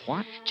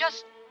 What?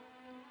 Just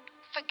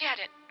forget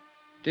it.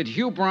 Did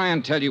Hugh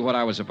Bryan tell you what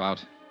I was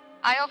about?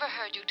 I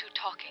overheard you two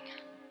talking.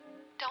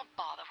 Don't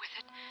bother with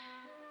it.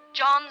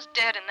 John's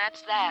dead, and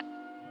that's that.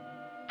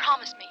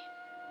 Promise me.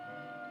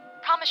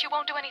 Promise you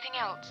won't do anything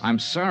else. I'm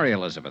sorry,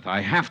 Elizabeth.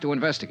 I have to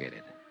investigate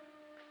it.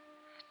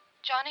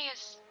 Johnny,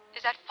 is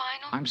that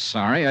final? I'm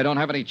sorry. I don't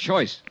have any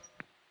choice.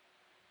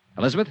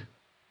 Elizabeth?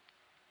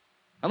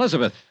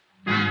 Elizabeth!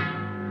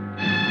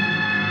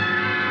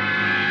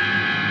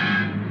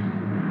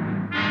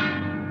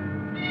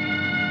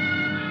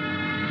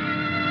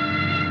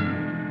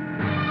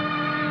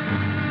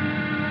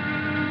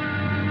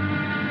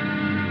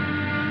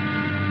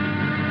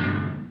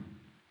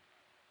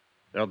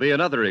 There'll be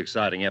another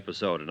exciting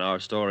episode in our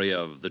story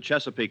of the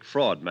Chesapeake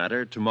fraud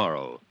matter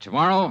tomorrow.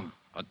 Tomorrow,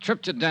 a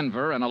trip to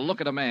Denver and a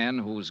look at a man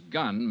whose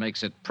gun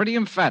makes it pretty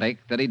emphatic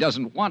that he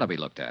doesn't want to be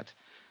looked at.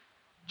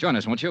 Join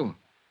us, won't you?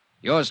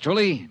 Yours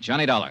truly,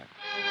 Johnny Dollar.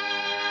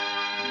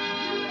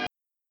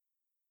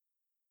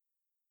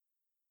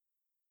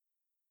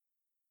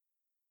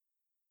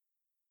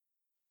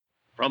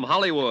 From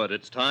Hollywood,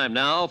 it's time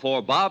now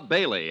for Bob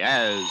Bailey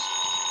as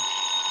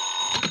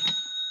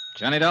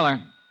Johnny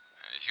Dollar.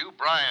 Hugh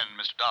Bryan,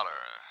 Mr. Dollar.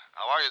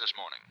 How are you this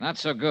morning? Not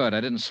so good.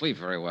 I didn't sleep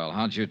very well.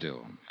 How'd you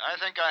do? I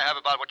think I have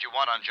about what you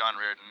want on John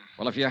Reardon.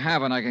 Well, if you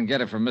haven't, I can get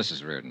it from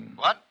Mrs. Reardon.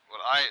 What? Well,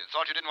 I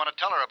thought you didn't want to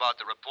tell her about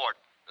the report,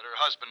 that her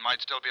husband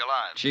might still be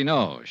alive. She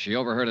knows. She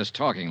overheard us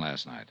talking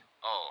last night.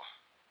 Oh.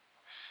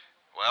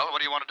 Well, what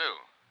do you want to do?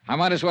 I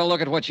might as well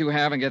look at what you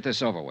have and get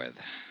this over with.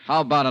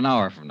 How about an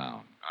hour from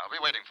now? I'll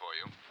be waiting for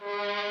you.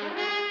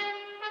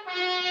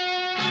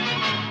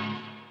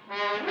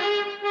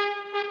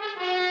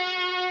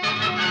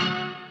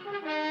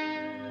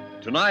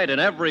 Tonight and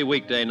every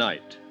weekday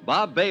night,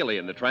 Bob Bailey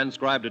in the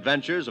transcribed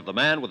adventures of the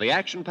man with the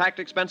action-packed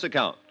expense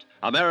account,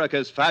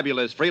 America's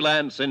fabulous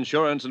freelance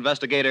insurance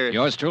investigator.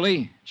 Yours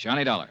truly,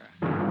 Johnny Dollar.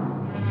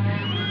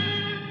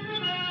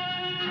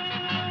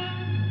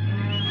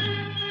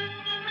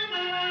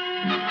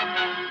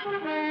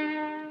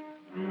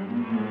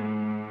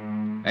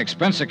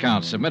 Expense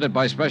account submitted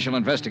by Special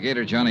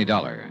Investigator Johnny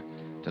Dollar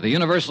to the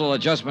Universal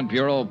Adjustment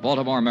Bureau,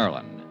 Baltimore,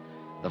 Maryland.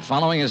 The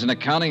following is an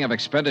accounting of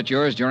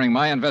expenditures during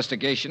my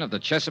investigation of the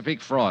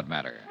Chesapeake fraud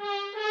matter.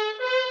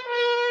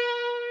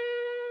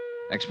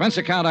 Expense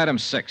account item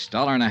 6,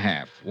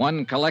 $1.50.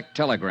 One collect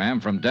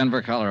telegram from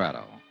Denver,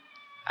 Colorado.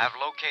 I've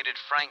located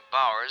Frank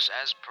Bowers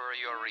as per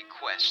your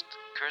request.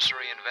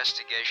 Cursory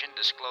investigation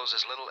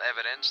discloses little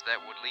evidence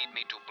that would lead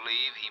me to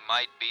believe he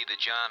might be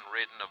the John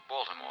Reardon of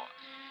Baltimore.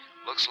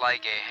 Looks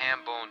like a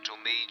ham bone to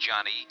me,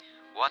 Johnny.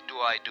 What do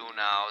I do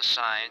now?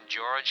 Signed,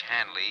 George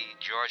Hanley,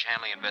 George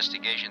Hanley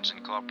Investigations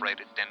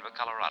Incorporated, Denver,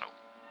 Colorado.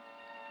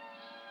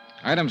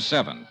 Item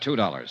 7,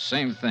 $2.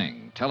 Same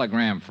thing.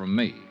 Telegram from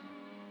me.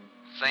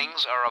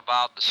 Things are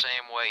about the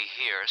same way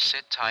here.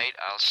 Sit tight.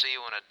 I'll see you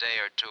in a day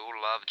or two.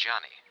 Love,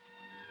 Johnny.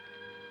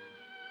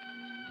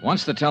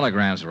 Once the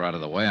telegrams were out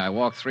of the way, I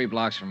walked 3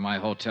 blocks from my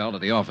hotel to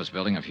the office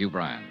building of Hugh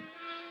Bryan.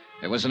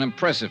 It was an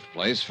impressive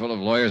place full of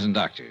lawyers and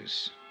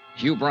doctors.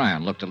 Hugh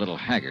Bryan looked a little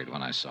haggard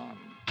when I saw him.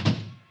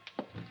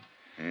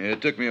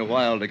 It took me a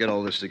while to get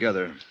all this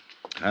together.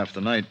 half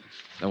the night.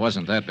 There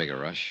wasn't that big a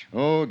rush.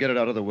 Oh, get it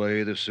out of the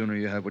way. The sooner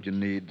you have what you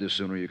need, the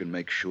sooner you can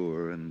make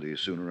sure, and the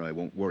sooner I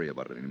won't worry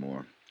about it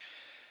anymore.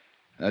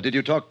 Did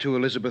you talk to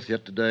Elizabeth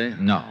yet today?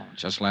 No,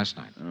 just last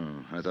night.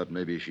 Oh, I thought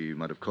maybe she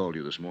might have called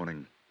you this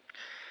morning.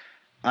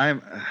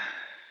 I'm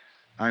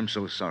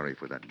so sorry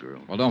for that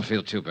girl. Well, don't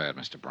feel too bad,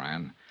 Mr.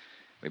 Bryan.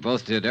 We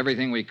both did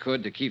everything we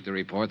could to keep the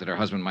report that her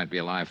husband might be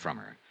alive from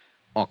her.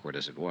 Awkward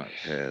as it was.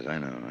 Yes, I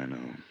know.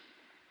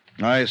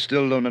 I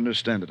still don't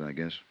understand it, I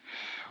guess.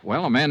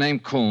 Well, a man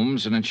named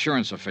Coombs, an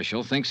insurance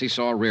official, thinks he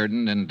saw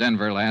Reardon in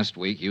Denver last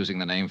week using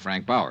the name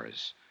Frank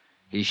Bowers.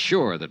 He's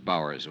sure that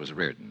Bowers was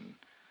Reardon.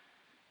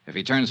 If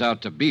he turns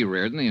out to be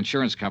Reardon, the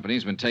insurance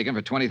company's been taken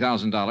for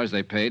 $20,000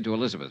 they paid to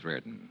Elizabeth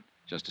Reardon,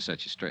 just to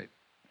set you straight.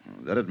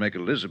 That'd make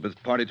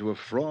Elizabeth party to a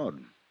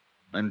fraud.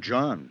 And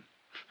John.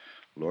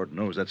 Lord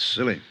knows that's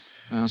silly.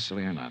 Well,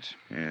 silly or not.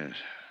 Yes.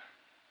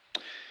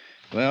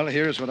 Well,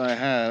 here's what I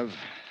have.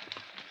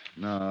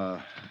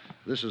 Now,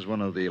 this is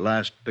one of the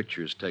last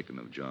pictures taken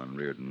of John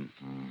Reardon.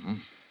 Mm-hmm.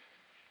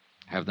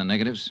 Have the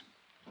negatives?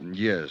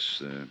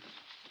 Yes.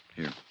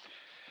 Here.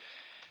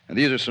 And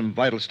these are some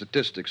vital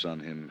statistics on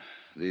him.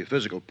 The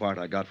physical part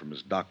I got from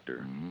his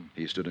doctor. Mm-hmm.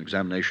 He stood an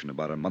examination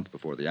about a month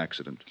before the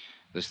accident.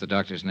 This the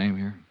doctor's name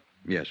here?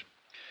 Yes.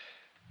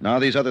 Now,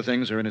 these other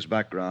things are in his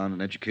background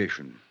and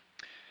education.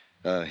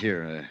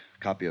 Here, a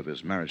copy of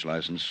his marriage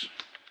license,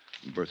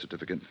 birth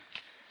certificate.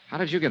 How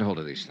did you get hold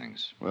of these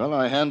things? Well,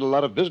 I handled a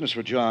lot of business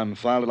for John,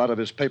 filed a lot of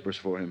his papers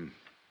for him.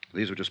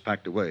 These were just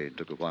packed away. It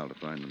took a while to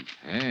find them.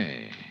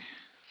 Hey.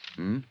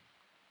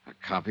 A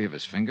copy of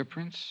his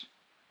fingerprints?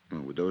 Oh,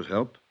 would those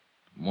help?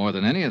 More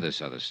than any of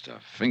this other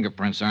stuff.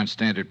 Fingerprints aren't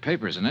standard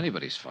papers in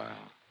anybody's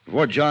file.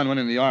 Before John went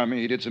in the Army,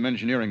 he did some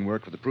engineering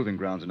work for the proving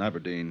grounds in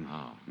Aberdeen.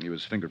 Oh. He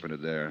was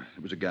fingerprinted there.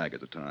 It was a gag at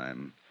the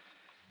time.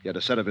 He had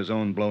a set of his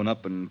own blown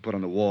up and put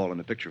on the wall in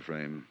a picture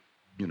frame.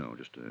 You know,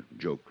 just a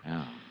joke.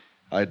 Yeah.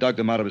 I dug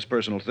them out of his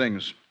personal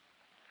things.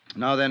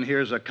 Now then,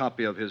 here's a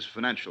copy of his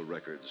financial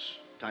records,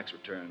 tax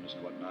returns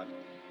and whatnot.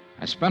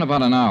 I spent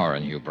about an hour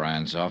in Hugh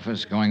Bryan's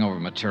office going over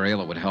material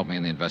that would help me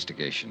in the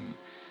investigation.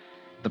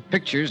 The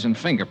pictures and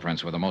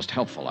fingerprints were the most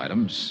helpful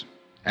items.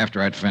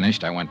 After I'd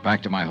finished, I went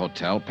back to my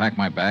hotel, packed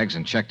my bags,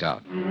 and checked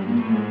out.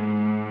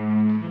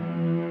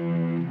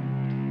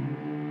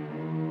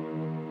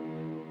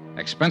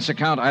 Expense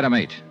account item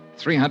 8,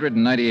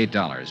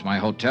 $398. My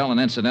hotel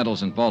and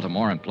incidentals in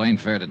Baltimore and plane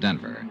fare to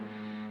Denver.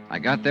 I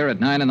got there at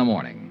 9 in the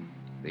morning.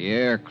 The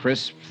air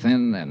crisp,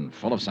 thin, and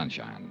full of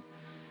sunshine.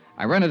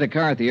 I rented a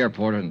car at the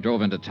airport and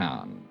drove into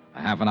town.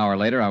 A half an hour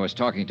later, I was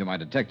talking to my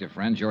detective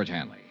friend, George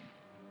Hanley.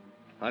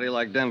 How do you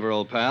like Denver,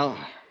 old pal?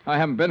 I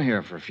haven't been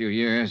here for a few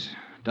years.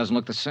 Doesn't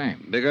look the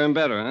same. Bigger and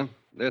better, huh?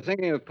 They're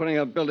thinking of putting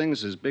up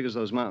buildings as big as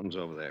those mountains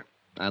over there.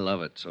 I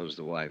love it. So does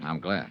the wife.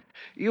 I'm glad.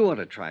 You ought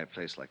to try a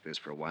place like this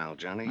for a while,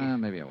 Johnny.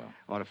 Maybe I will.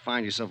 Ought to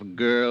find yourself a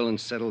girl and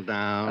settle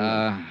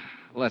down.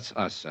 Let's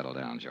us settle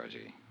down,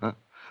 Georgie. Huh?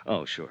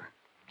 Oh, sure.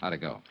 How'd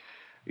it go?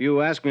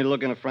 You asked me to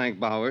look into Frank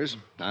Bowers.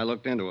 I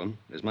looked into him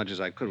as much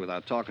as I could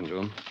without talking to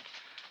him.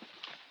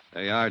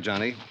 There you are,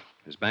 Johnny.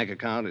 His bank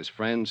account, his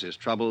friends, his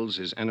troubles,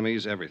 his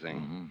enemies, everything.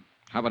 Mm-hmm.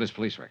 How about his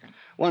police record?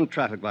 One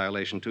traffic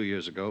violation 2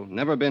 years ago.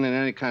 Never been in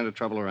any kind of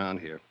trouble around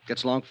here.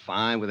 Gets along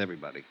fine with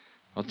everybody.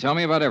 Well, tell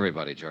me about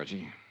everybody,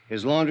 Georgie.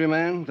 His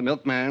laundryman, the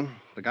milkman,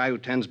 the guy who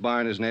tends bar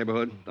in his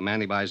neighborhood, the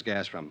man he buys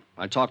gas from.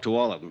 I talked to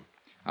all of them.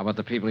 How about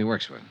the people he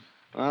works with?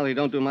 Well, he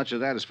don't do much of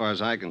that as far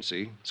as I can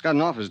see. He's got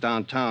an office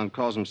downtown,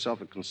 calls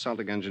himself a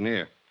consulting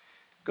engineer.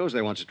 Goes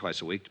there once or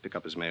twice a week to pick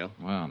up his mail.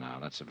 Well, now,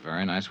 that's a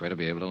very nice way to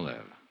be able to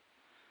live.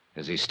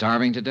 Is he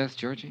starving to death,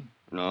 Georgie?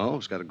 No,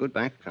 he's got a good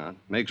bank account.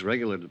 Makes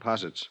regular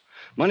deposits.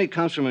 Money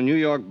comes from a New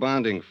York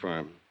bonding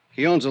firm.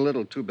 He owns a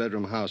little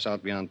two-bedroom house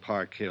out beyond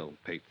Park Hill.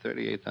 Paid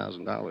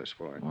 $38,000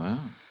 for it.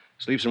 Well,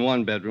 Sleeps in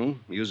one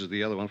bedroom, uses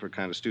the other one for a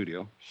kind of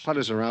studio.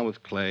 Putters around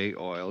with clay,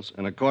 oils,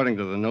 and according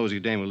to the nosy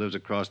dame who lives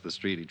across the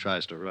street, he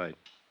tries to write.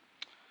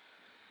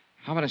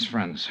 how about his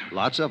friends?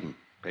 Lots of them.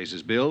 Pays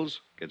his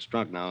bills, gets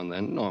drunk now and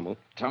then, normal.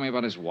 Tell me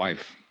about his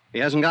wife. He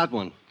hasn't got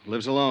one.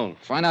 Lives alone.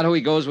 Find out who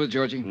he goes with,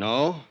 Georgie.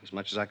 No, as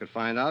much as I could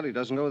find out, he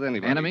doesn't go with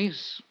anybody.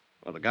 Enemies?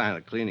 Well, the guy in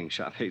the cleaning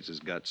shop hates his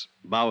guts.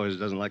 Bowers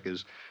doesn't like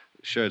his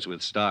shirts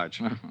with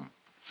starch.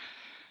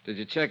 Did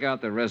you check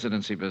out the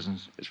residency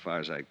business? As far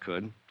as I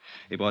could.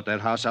 He bought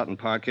that house out in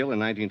Park Hill in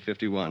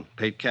 1951.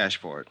 Paid cash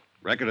for it.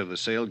 Record of the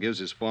sale gives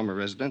his former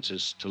residence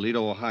as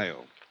Toledo,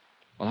 Ohio.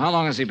 Well, how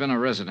long has he been a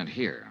resident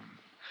here?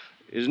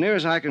 As near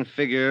as I can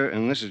figure,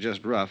 and this is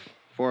just rough,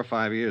 4 or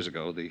 5 years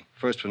ago, the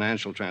first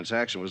financial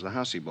transaction was the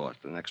house he bought.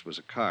 The next was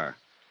a car.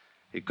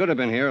 He could have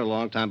been here a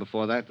long time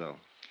before that, though.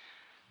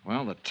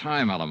 Well, the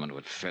time element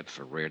would fit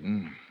for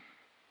Reardon.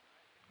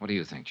 What do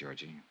you think,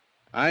 Georgie?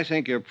 I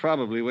think you're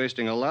probably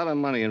wasting a lot of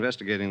money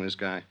investigating this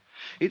guy.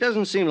 He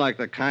doesn't seem like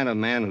the kind of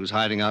man who's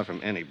hiding out from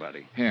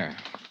anybody. Here,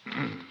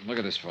 look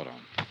at this photo.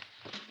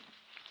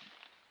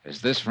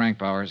 Is this Frank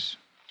Bowers?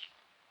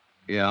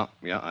 Yeah,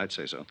 I'd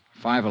say so.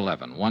 5'11",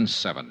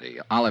 170,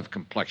 olive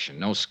complexion,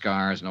 no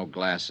scars, no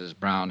glasses,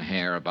 brown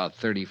hair, about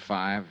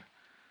 35.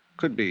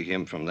 Could be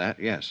him from that,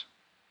 yes.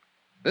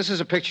 This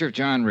is a picture of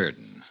John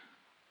Reardon.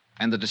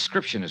 And the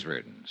description is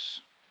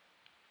Reardon's.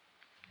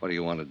 What do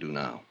you want to do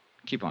now?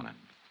 Keep on it.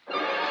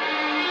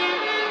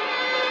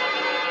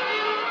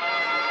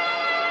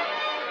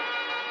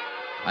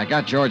 I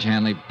got George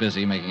Hanley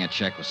busy making a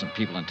check with some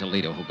people in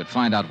Toledo who could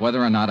find out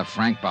whether or not a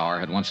Frank Bauer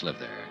had once lived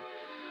there.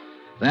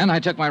 Then I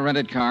took my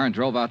rented car and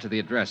drove out to the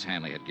address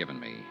Hanley had given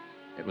me.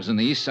 It was in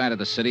the east side of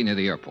the city near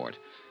the airport,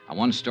 a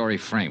one-story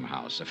frame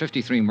house, a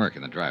 53 Merc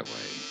in the driveway.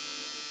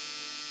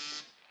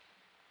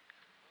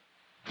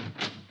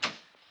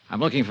 I'm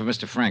looking for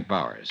Mr. Frank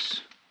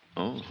Bowers.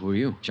 Oh, who are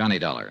you? Johnny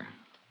Dollar.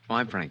 Oh,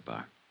 I'm Frank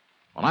Bauer.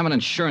 Well, I'm an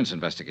insurance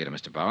investigator,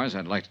 Mr. Bowers.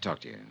 I'd like to talk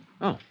to you.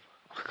 Oh,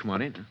 come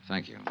on in.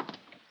 Thank you.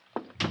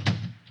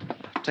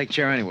 Take a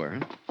chair anywhere,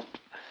 huh?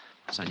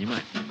 What's on your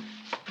mind?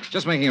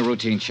 Just making a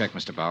routine check,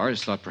 Mr.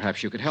 Bowers. Thought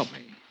perhaps you could help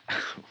me.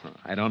 Well,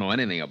 I don't know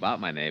anything about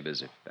my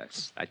neighbors, if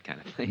that's that kind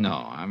of thing.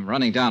 No, I'm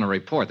running down a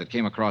report that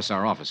came across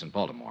our office in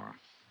Baltimore.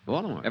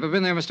 Baltimore? Ever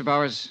been there, Mr.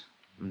 Bowers?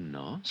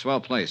 No.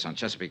 Swell place on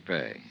Chesapeake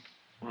Bay.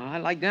 Well, I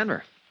like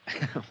Denver.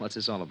 What's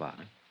this all about?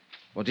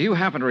 Well, do you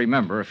happen to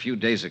remember a few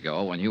days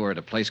ago when you were at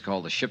a place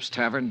called the Ship's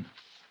Tavern?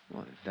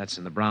 Well, that's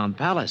in the Brown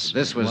Palace.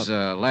 This was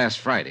last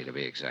Friday, to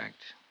be exact.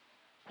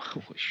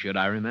 Should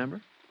I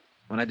remember?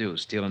 What'd I do,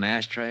 steal an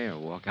ashtray or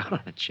walk out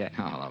on a check?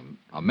 Well,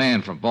 a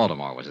man from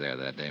Baltimore was there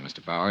that day,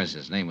 Mr. Bowers.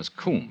 His name was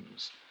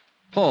Coombs.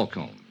 Paul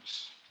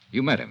Coombs.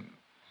 You met him.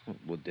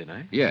 Well, did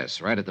I?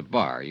 Yes, right at the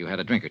bar. You had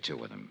a drink or two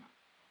with him.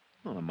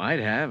 Well, I might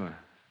have. I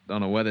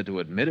don't know whether to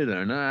admit it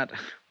or not.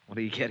 What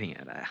are you getting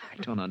at? I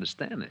don't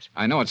understand this.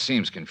 I know it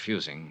seems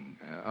confusing.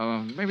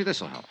 Maybe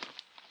this will help.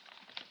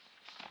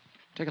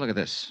 Take a look at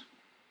this.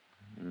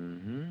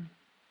 Mm-hmm.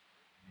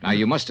 Now,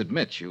 you must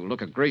admit you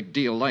look a great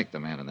deal like the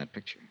man in that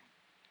picture.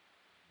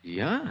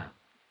 Yeah.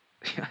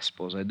 Yeah, I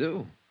suppose I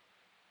do.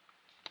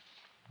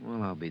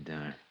 Well, I'll be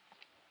darned.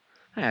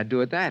 Hey, I'd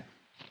do it that.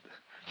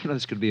 You know,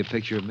 this could be a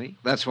picture of me.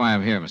 That's why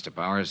I'm here, Mr.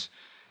 Bowers.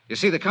 You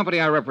see, the company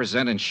I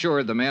represent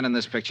insured the man in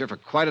this picture for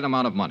quite an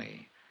amount of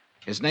money.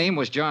 His name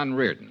was John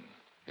Reardon.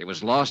 He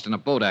was lost in a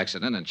boat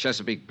accident in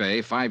Chesapeake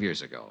Bay 5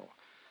 years ago.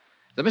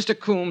 The Mr.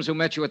 Coombs who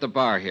met you at the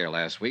bar here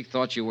last week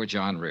thought you were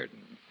John Reardon.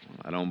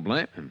 Well, I don't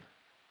blame him.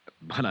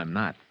 But I'm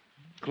not.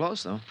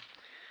 Close, though.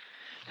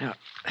 Now,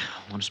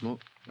 want to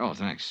smoke? Oh,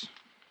 thanks.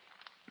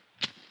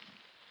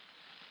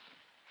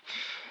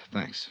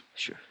 Thanks.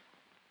 Sure.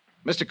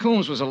 Mr.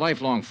 Coombs was a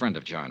lifelong friend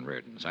of John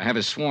Reardon's. I have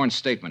his sworn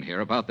statement here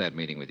about that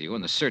meeting with you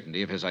and the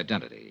certainty of his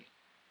identity.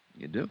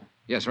 You do?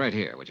 Yes, right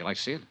here. Would you like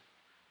to see it?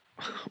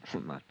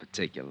 Well, not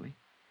particularly.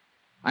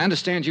 I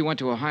understand you went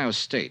to Ohio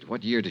State.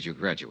 What year did you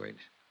graduate?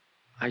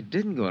 I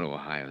didn't go to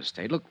Ohio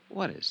State. Look,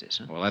 what is this,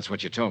 huh? Well, that's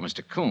what you told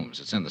Mr. Coombs.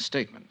 It's in the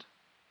statement.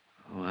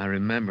 Oh, I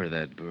remember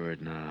that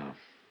bird now.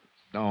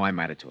 Oh, I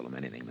might have told him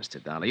anything,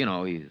 Mr. Dollar. You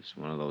know, he's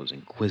one of those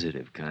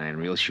inquisitive kind,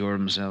 real sure of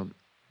himself.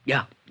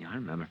 Yeah, I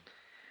remember.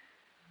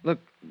 Look,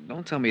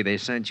 don't tell me they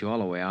sent you all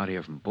the way out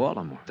here from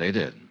Baltimore. They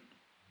did.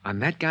 And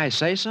that guy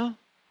say so?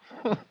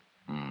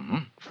 Mm-hmm.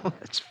 Well,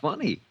 that's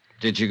funny.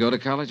 Did you go to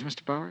college,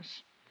 Mr.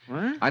 Bowers?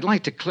 What? I'd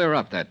like to clear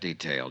up that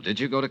detail. Did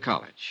you go to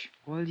college?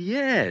 Well,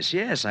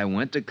 yes. I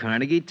went to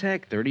Carnegie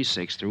Tech,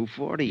 36 through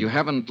 40. You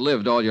haven't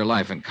lived all your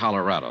life in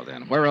Colorado,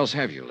 then. Where else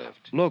have you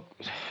lived? Look,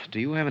 do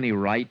you have any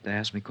right to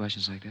ask me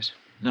questions like this?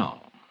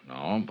 No,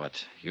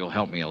 but you'll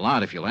help me a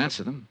lot if you'll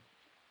answer them.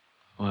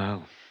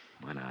 Well,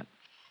 why not?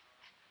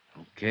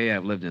 Okay,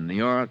 I've lived in New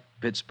York,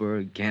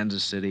 Pittsburgh,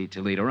 Kansas City,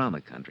 Toledo, around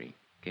the country.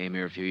 Came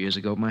here a few years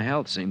ago with my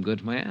health. Seemed good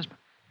for my asthma.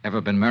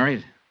 Ever been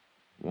married?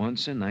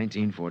 Once in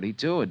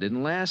 1942. It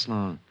didn't last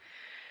long.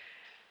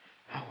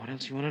 Oh, what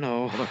else you want to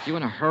know? Well, look, you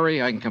in a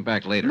hurry? I can come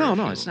back later.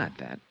 No, it's not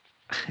that.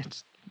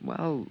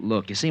 Well,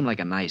 look, you seem like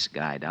a nice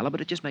guy, Dollar,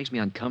 but it just makes me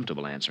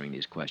uncomfortable answering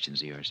these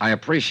questions of yours. I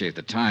appreciate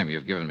the time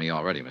you've given me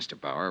already, Mr.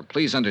 Bauer.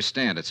 Please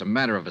understand, it's a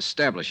matter of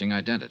establishing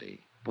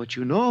identity. But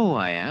you know who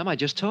I am. I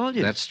just told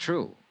you. That's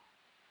true.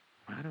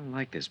 I don't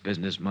like this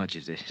business much.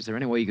 Is there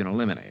any way you can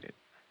eliminate it?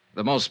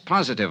 The most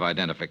positive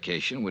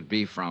identification would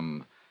be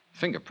from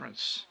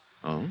fingerprints.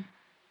 Oh?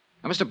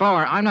 Now, Mr.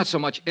 Bauer, I'm not so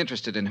much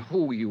interested in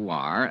who you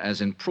are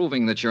as in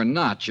proving that you're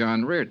not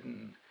John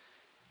Reardon.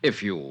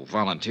 If you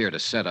volunteered a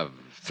set of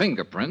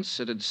fingerprints,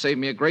 it'd save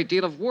me a great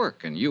deal of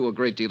work and you a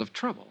great deal of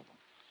trouble.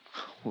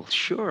 Well,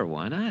 sure,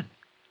 why not?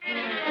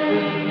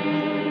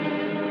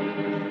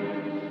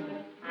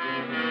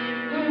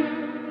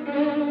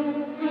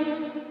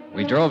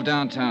 We drove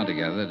downtown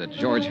together to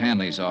George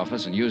Hanley's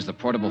office and used the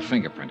portable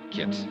fingerprint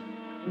kit.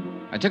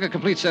 I took a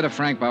complete set of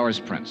Frank Bauer's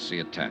prints he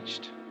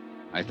attached.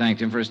 I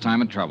thanked him for his time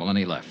and trouble, and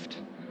he left.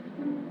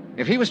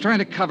 If he was trying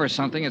to cover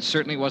something, it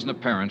certainly wasn't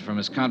apparent from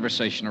his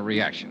conversation or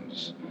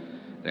reactions.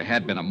 There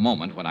had been a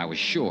moment when I was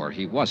sure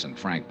he wasn't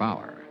Frank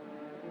Bauer.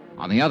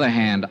 On the other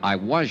hand, I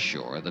was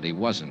sure that he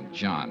wasn't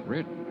John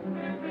Reardon.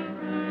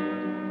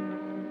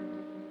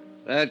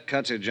 That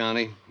cuts it,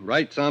 Johnny.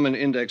 Right thumb and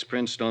index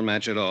prints don't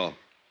match at all.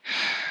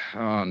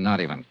 Oh, not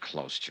even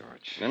close,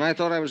 George. And I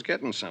thought I was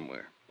getting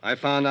somewhere. I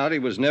found out he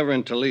was never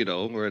in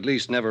Toledo, or at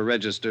least never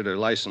registered or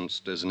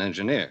licensed as an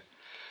engineer.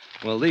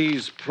 Well,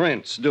 these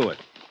prints do it.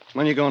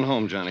 When you going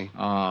home, Johnny?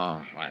 Oh,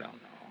 I don't know.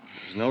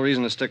 There's no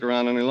reason to stick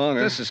around any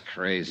longer. This is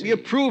crazy. You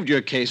proved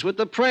your case with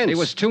the prince. He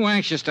was too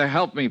anxious to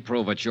help me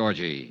prove it,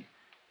 Georgie.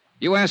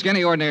 You ask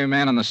any ordinary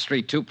man on the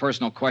street 2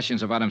 personal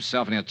questions about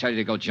himself, and he'll tell you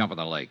to go jump in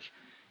the lake.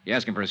 You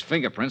ask him for his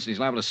fingerprints, and he's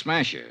liable to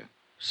smash you.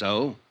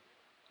 So?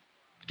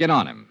 Get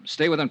on him.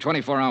 Stay with him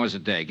 24 hours a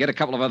day. Get a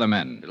couple of other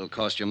men. It'll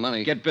cost you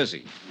money. Get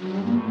busy.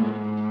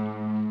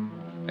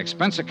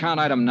 Expense account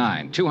item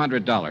 9,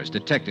 $200,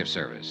 detective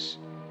service.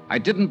 I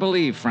didn't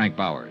believe Frank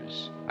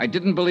Bowers. I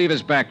didn't believe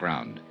his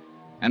background.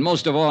 And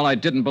most of all, I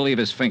didn't believe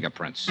his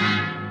fingerprints.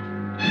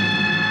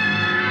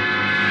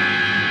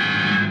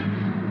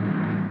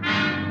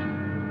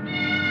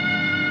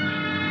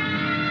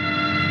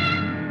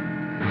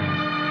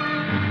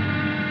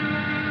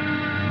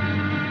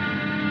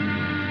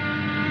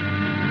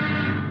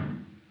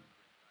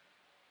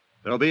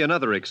 There'll be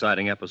another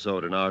exciting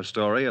episode in our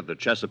story of the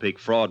Chesapeake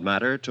fraud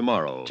matter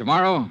tomorrow.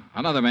 Tomorrow,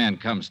 another man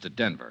comes to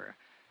Denver.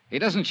 He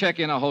doesn't check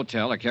in a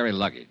hotel or carry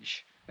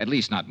luggage. At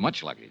least not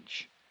much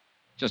luggage.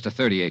 Just a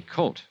 .38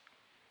 Colt.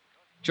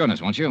 Join us,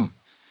 won't you?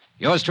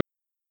 Yours truly.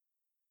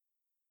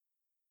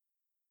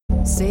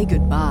 Say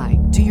goodbye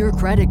to your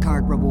credit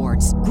card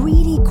rewards.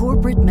 Greedy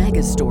corporate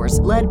mega stores,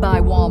 led by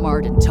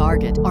Walmart and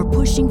Target, are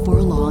pushing for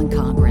a law in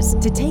Congress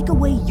to take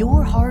away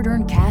your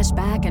hard-earned cash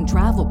back and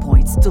travel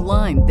points to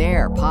line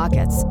their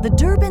pockets. The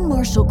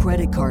Durbin-Marshall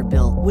credit card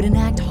bill would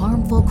enact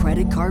harmful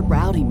credit card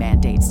routing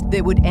mandates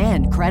that would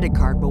end credit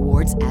card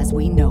rewards as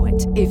we know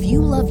it. If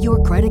you love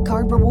your credit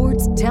card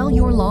rewards, tell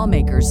your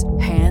lawmakers,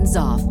 hands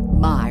off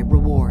my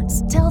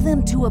rewards. Tell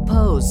them to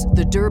oppose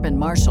the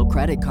Durbin-Marshall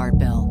credit card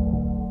bill.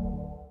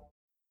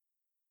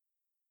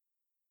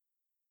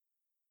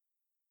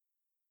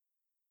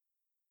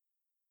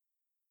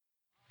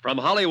 From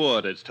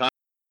Hollywood, it's time.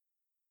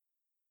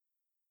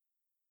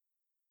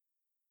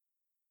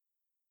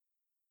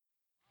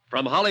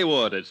 From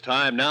Hollywood, it's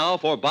time now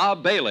for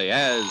Bob Bailey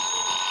as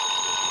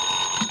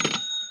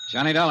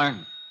Johnny Dollar.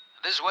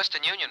 This is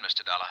Western Union,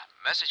 Mr. Dollar.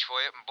 Message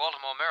for you from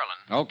Baltimore,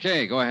 Maryland.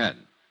 Okay, go ahead.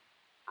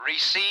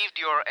 Received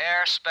your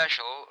air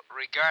special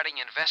regarding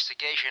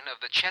investigation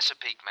of the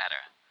Chesapeake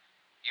matter.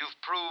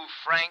 You've proved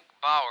Frank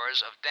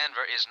Bowers of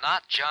Denver is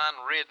not John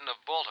Reardon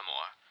of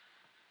Baltimore.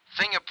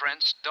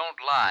 Fingerprints don't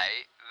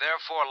lie,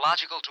 therefore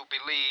logical to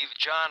believe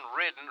John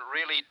Reardon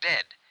really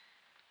dead.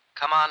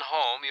 Come on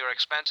home, your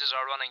expenses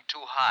are running too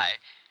high.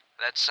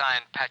 That's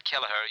signed Pat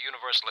Kelleher,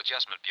 Universal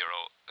Adjustment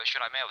Bureau. Should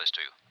I mail this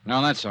to you?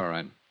 No, that's all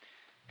right.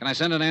 Can I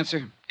send an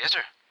answer? Yes,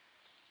 sir.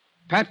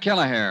 Pat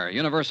Kelleher,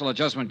 Universal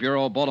Adjustment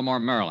Bureau, Baltimore,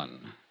 Maryland.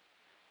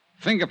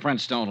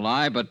 Fingerprints don't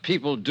lie, but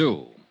people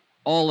do.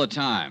 All the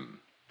time.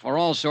 For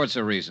all sorts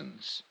of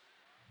reasons.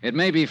 It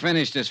may be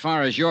finished as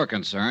far as you're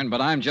concerned,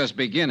 but I'm just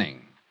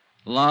beginning.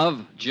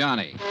 Love,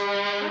 Johnny.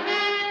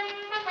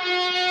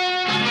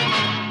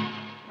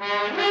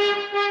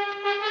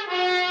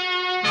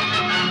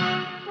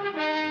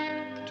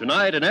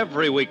 Tonight and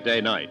every weekday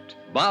night,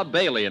 Bob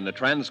Bailey in the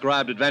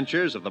transcribed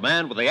adventures of the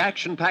man with the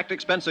action-packed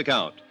expense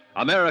account,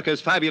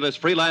 America's fabulous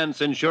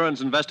freelance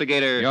insurance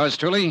investigator. Yours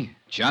truly,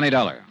 Johnny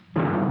Dollar.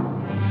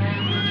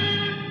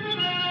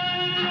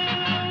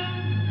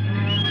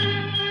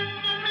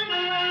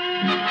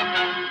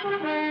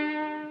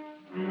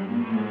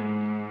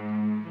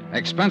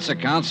 Expense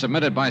account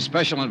submitted by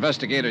Special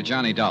Investigator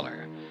Johnny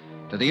Dollar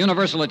to the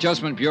Universal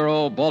Adjustment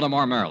Bureau,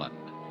 Baltimore, Maryland.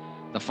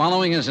 The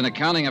following is an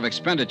accounting of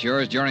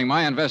expenditures during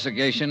my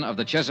investigation of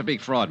the Chesapeake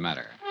fraud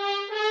matter.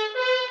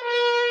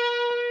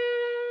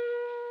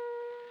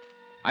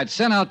 I'd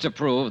set out to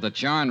prove that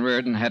John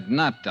Reardon had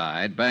not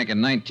died back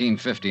in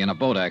 1950 in a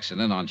boat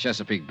accident on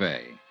Chesapeake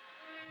Bay.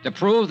 To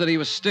prove that he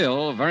was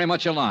still very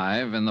much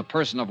alive in the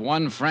person of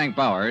one Frank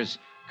Bowers,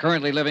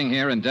 currently living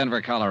here in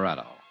Denver,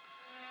 Colorado.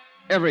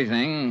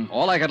 Everything,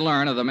 all I could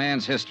learn of the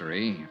man's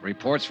history,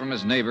 reports from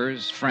his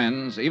neighbors,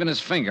 friends, even his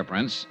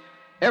fingerprints,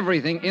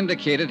 everything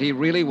indicated he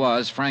really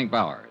was Frank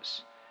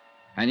Bowers.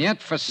 And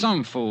yet, for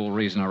some fool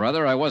reason or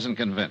other, I wasn't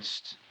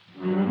convinced.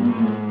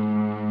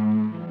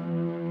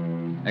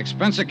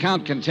 Expense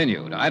account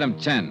continued. Item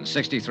 10,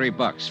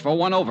 $63 for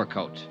one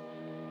overcoat.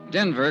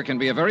 Denver can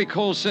be a very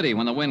cold city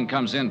when the wind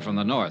comes in from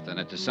the north and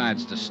it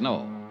decides to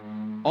snow.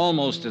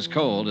 Almost as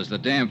cold as the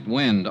damp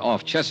wind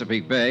off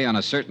Chesapeake Bay on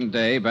a certain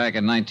day back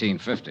in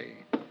 1950.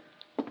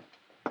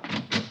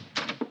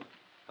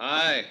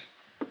 Hi.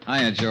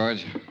 Hiya,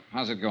 George.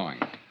 How's it going?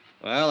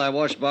 Well, I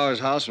watched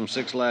Bauer's house from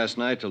 6 last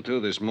night till 2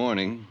 this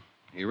morning.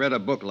 He read a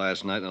book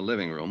last night in the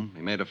living room.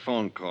 He made a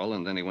phone call,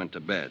 and then he went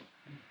to bed.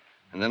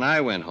 And then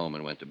I went home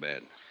and went to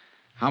bed.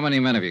 How many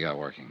men have you got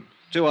working?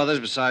 2 others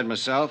beside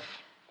myself.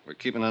 We're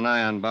keeping an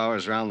eye on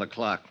Bowers round the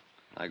clock.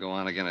 I go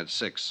on again at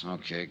 6.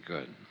 Okay,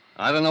 good.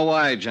 I don't know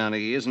why, Johnny.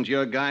 He isn't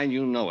your guy, and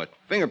you know it.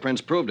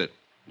 Fingerprints proved it.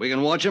 We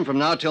can watch him from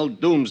now till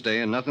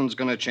doomsday, and nothing's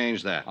going to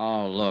change that.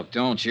 Oh, look,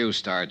 don't you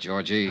start,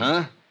 Georgie.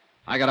 Huh?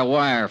 I got a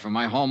wire from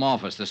my home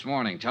office this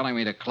morning telling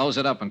me to close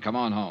it up and come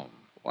on home.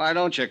 Why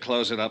don't you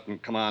close it up and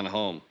come on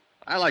home?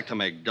 I like to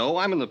make dough.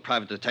 I'm in the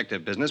private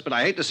detective business, but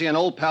I hate to see an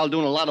old pal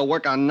doing a lot of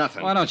work on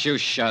nothing. Why don't you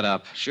shut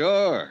up?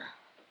 Sure.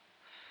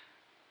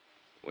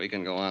 We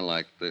can go on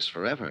like this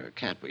forever,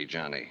 can't we,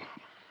 Johnny?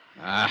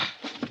 Ah.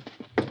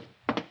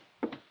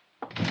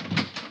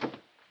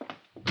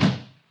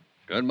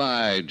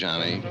 Goodbye,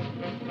 Johnny.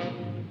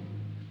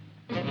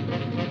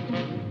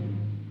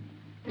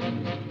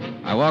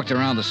 I walked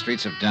around the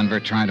streets of Denver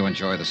trying to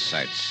enjoy the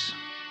sights.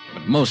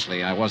 But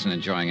mostly, I wasn't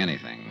enjoying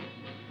anything.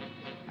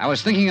 I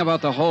was thinking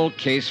about the whole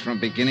case from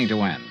beginning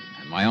to end,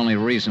 and my only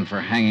reason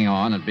for hanging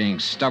on and being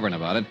stubborn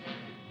about it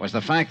was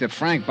the fact that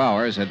Frank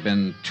Bowers had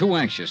been too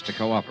anxious to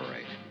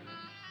cooperate,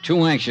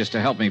 too anxious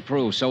to help me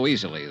prove so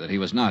easily that he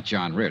was not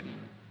John Reardon.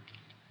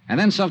 And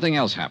then something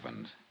else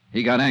happened.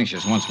 He got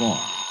anxious once more.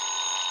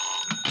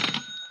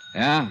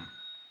 Yeah?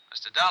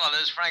 Mr. Dollar,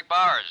 this is Frank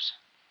Bowers.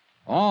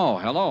 Oh,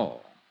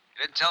 hello. You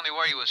didn't tell me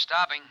where you were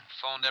stopping.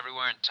 Phoned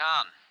everywhere in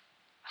town.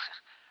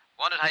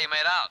 Wondered how you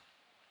made out.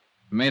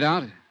 Made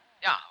out?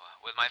 Yeah,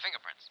 with my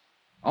fingerprints.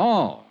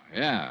 Oh,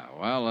 yeah.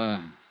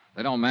 Well,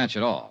 they don't match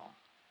at all.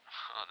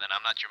 Oh, then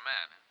I'm not your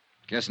man.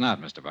 Guess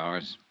not, Mr.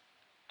 Bowers.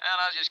 Well,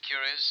 I was just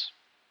curious.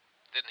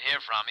 Didn't hear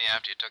from you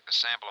after you took the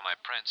sample of my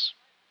prints.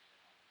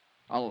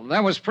 Well,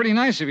 that was pretty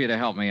nice of you to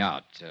help me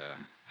out.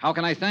 How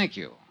can I thank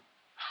you? You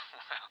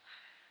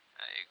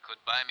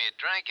could buy me a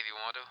drink if you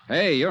want to.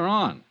 Hey, you're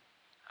on.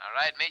 All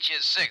right, meet you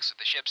at 6 at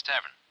the Ship's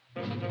Tavern.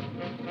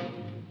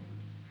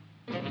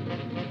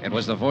 It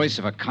was the voice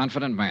of a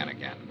confident man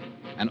again.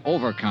 An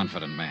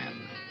overconfident man.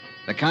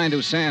 The kind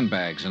who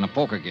sandbags in a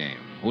poker game,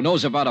 who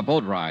knows about a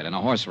boat ride and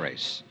a horse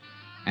race.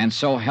 And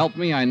so help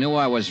me, I knew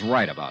I was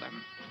right about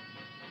him.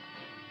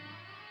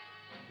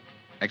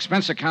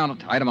 Expense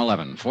account, item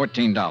 11,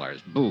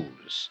 $14,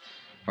 booze.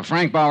 For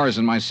Frank Bowers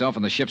and myself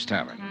in the Ship's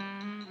Tavern.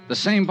 The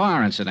same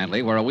bar,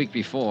 incidentally, where a week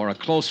before, a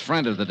close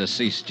friend of the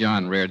deceased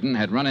John Reardon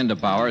had run into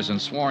Bowers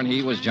and sworn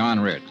he was John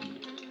Reardon.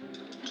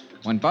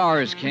 When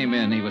Bowers came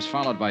in, he was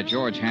followed by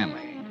George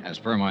Hanley, as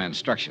per my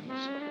instructions.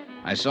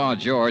 I saw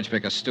George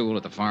pick a stool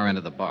at the far end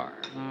of the bar.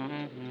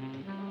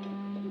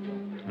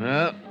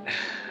 Well,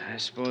 I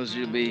suppose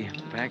you'll be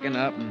packing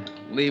up and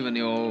leaving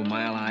the old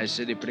Mile High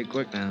City pretty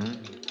quick now, huh?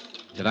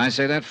 Did I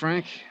say that,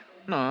 Frank?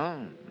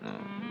 No,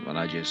 but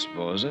I just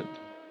suppose it.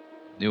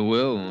 You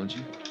will, won't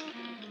you?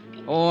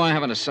 Oh, I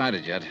haven't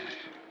decided yet.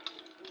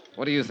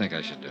 What do you think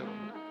I should do?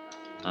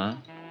 Huh?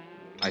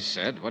 I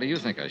said, what do you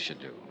think I should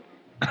do?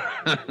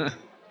 Are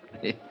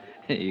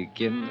you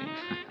kidding me?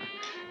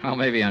 Well,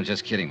 maybe I'm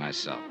just kidding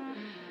myself.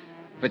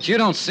 But you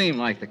don't seem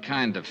like the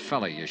kind of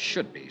fella you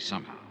should be,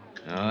 somehow.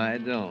 No, I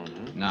don't.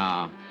 Huh?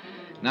 No.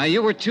 Now,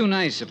 you were too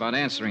nice about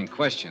answering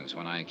questions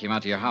when I came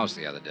out to your house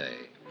the other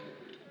day.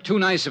 Too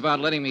nice about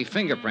letting me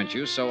fingerprint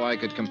you so I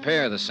could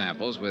compare the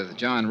samples with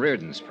John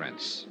Reardon's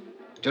prints.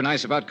 Too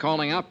nice about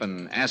calling up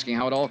and asking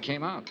how it all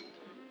came out.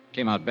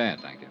 Came out bad,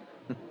 thank you.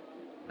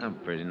 I'm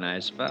a pretty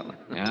nice fella.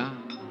 Yeah,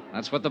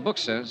 that's what the book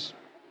says.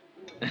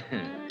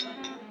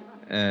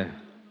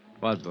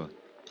 What book?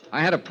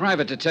 I had a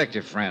private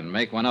detective friend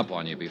make one up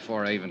on you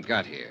before I even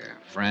got here.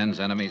 Friends,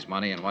 enemies,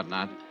 money, and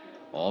whatnot.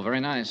 All very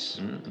nice.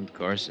 Of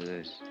course it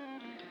is.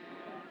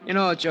 You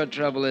know what your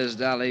trouble is,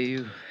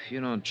 Dolly? You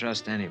don't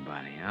trust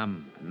anybody.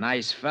 I'm a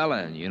nice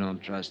fella, and you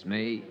don't trust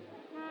me.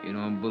 You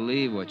don't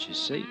believe what you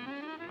see.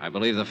 I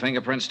believe the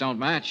fingerprints don't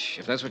match,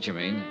 if that's what you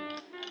mean.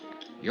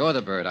 You're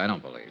the bird I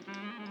don't believe.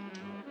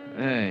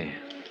 Hey,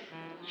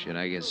 should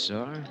I get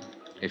sore?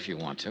 If you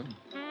want to.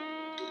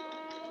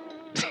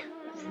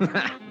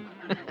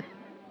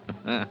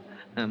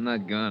 I'm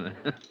not gonna.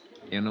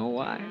 You know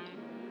why?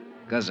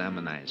 Because I'm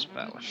a nice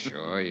fella.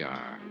 Sure you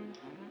are.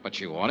 But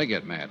you ought to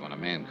get mad when a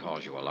man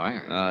calls you a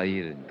liar. Oh,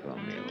 you didn't call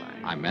me a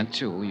liar. I meant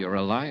to. You're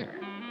a liar.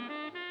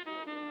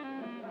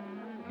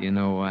 You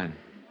know what?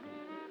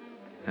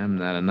 I'm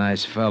not a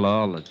nice fella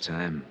all the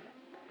time.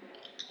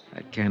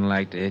 I'd kind of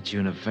like to hit you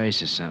in the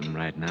face or something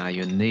right now.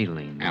 You're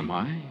needling me. Am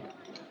I?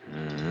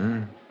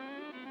 Uh-huh.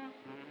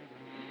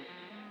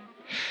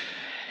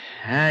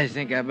 I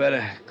think I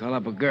better call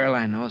up a girl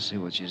I know, see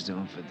what she's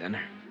doing for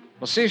dinner.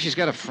 Well, see if she's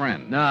got a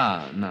friend.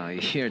 No,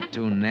 you're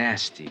too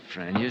nasty,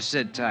 friend. You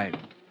sit tight.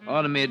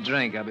 Order me a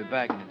drink. I'll be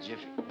back in a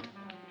jiffy.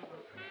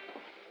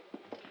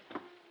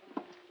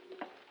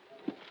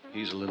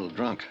 He's a little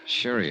drunk.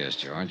 Sure he is,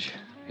 George.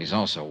 He's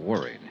also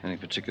worried. Any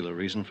particular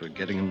reason for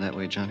getting him that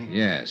way, Johnny?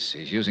 Yes,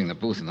 he's using the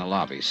booth in the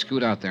lobby.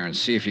 Scoot out there and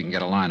see if you can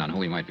get a line on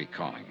who he might be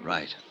calling.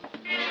 Right.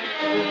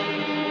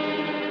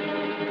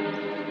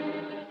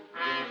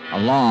 A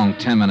long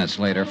 10 minutes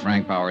later,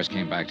 Frank Bowers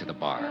came back to the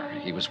bar.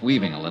 He was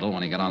weaving a little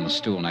when he got on the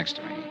stool next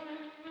to me.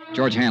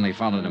 George Hanley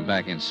followed him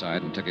back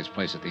inside and took his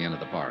place at the end of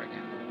the bar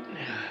again.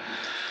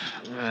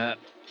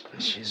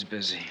 She's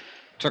busy.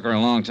 Took her a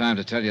long time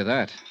to tell you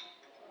that.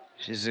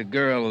 She's a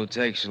girl who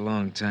takes a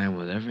long time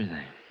with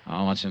everything.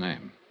 Oh, what's her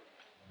name?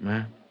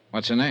 Huh?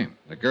 What's her name?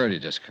 The girl you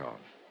just called.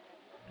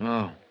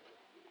 Oh,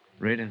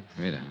 Rita.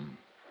 Rita.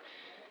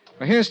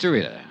 Well, here's to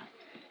Rita.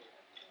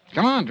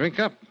 Come on, drink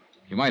up.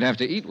 You might have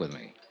to eat with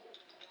me.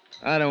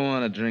 I don't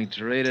want to drink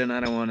to Rita, and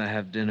I don't want to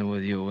have dinner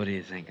with you. What do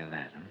you think of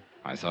that? Huh?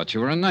 I thought you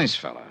were a nice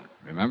fella.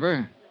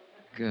 Remember?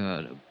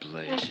 God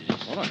bless you.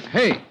 Hold on.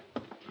 Hey!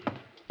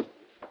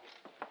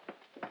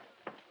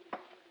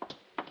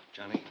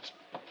 Johnny?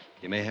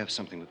 may have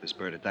something with this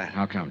bird at that.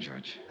 How come,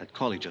 George? That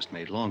call he just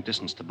made, long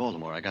distance to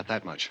Baltimore. I got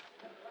that much.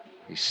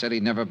 He said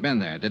he'd never been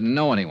there, didn't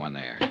know anyone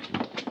there.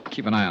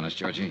 Keep an eye on us,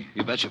 Georgie.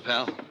 You betcha,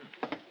 pal.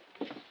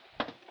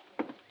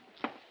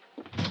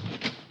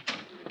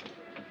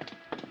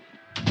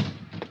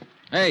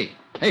 Hey,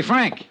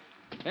 Frank.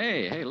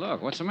 Hey,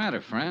 look, what's the matter,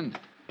 friend?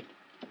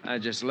 I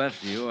just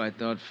left you, I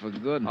thought, for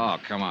good. Oh,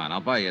 come on, I'll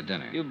buy you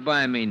dinner. You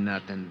buy me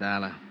nothing,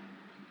 Dollar.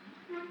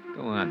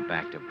 Go on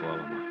back to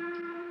Baltimore.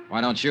 Why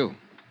don't you?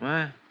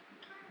 What?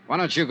 Why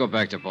don't you go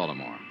back to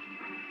Baltimore?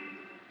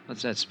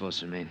 What's that supposed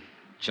to mean?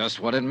 Just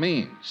what it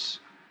means.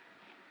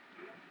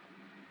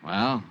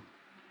 Well?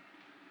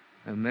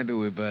 Maybe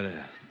we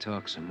better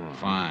talk some more.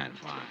 Fine.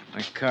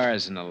 My car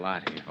is in the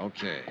lot here.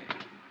 Okay.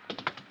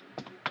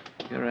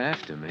 You're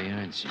after me,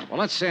 aren't you? Well,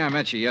 let's say I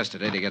met you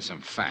yesterday to get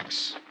some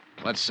facts.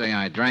 Let's say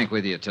I drank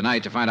with you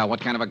tonight to find out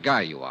what kind of a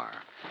guy you are.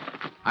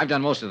 I've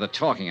done most of the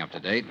talking up to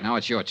date. Now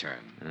it's your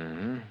turn.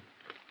 Uh-huh.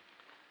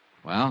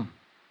 Well?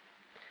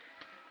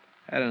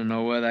 I don't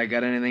know whether I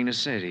got anything to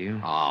say to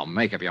you. Oh,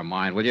 make up your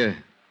mind, will you?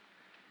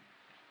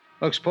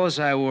 Look, suppose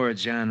I were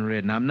John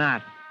Ridden. I'm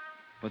not.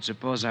 But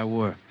suppose I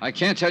were. I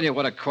can't tell you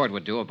what a court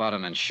would do about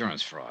an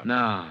insurance fraud.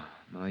 No,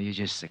 you're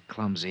just a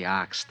clumsy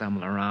ox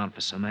stumbling around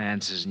for some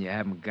answers and you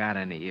haven't got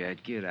any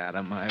yet. Get out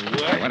of my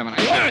way. Wait a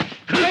minute.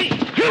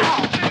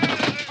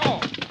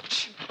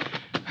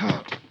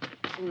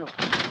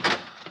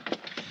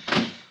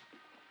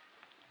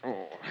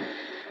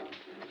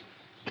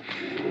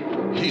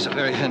 He's a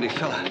very handy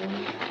fella.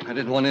 I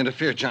didn't want to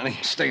interfere, Johnny.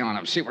 Stay on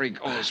him. See where he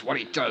goes, what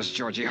he does,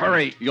 Georgie.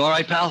 Hurry. You all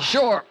right, pal?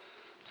 Sure.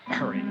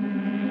 Hurry.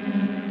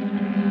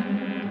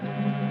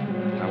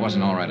 I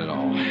wasn't all right at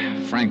all.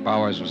 Frank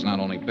Bowers was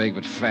not only big,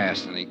 but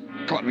fast, and he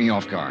caught me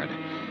off guard.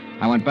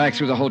 I went back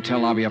through the hotel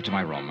lobby up to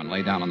my room and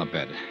lay down on the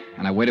bed,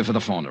 and I waited for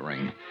the phone to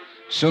ring.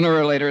 Sooner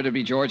or later, it'd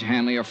be George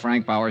Hanley or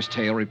Frank Bowers'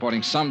 tale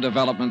reporting some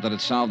development that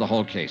had solved the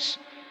whole case.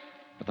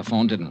 But the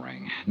phone didn't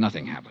ring.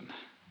 Nothing happened.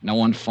 No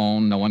one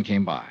phoned, no one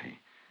came by.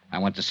 I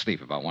went to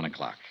sleep about 1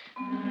 o'clock.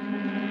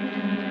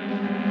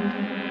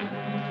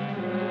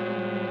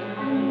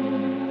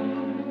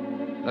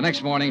 The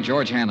next morning,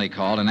 George Hanley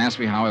called and asked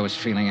me how I was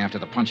feeling after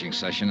the punching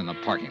session in the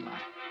parking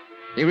lot.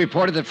 He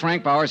reported that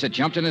Frank Bowers had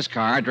jumped in his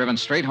car, driven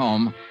straight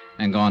home,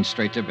 and gone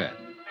straight to bed.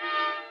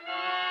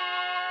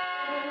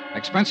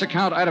 Expense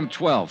account item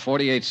 12,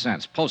 48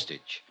 cents,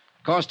 postage.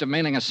 Cost of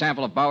mailing a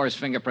sample of Bowers'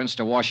 fingerprints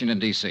to Washington,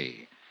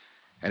 D.C.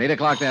 At 8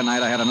 o'clock that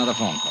night, I had another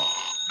phone call.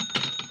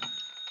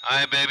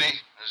 Hi, baby.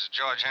 This is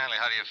George Hanley.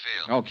 How do you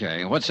feel?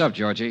 Okay, what's up,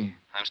 Georgie?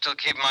 I'm still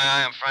keeping my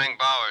eye on Frank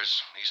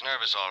Bowers. He's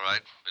nervous, all right.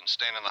 Been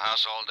staying in the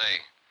house all day.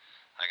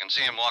 I can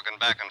see him walking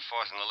back and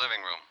forth in the living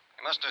room.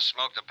 He must have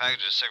smoked a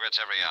package of cigarettes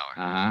every hour.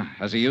 Uh-huh.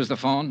 Has he used the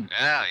phone?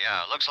 Yeah.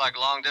 Looks like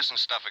long-distance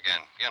stuff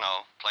again. You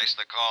know, place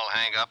the call,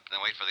 hang up, then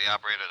wait for the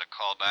operator to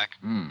call back.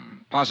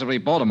 Possibly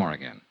Baltimore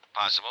again.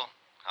 Possible.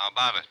 How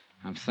about it?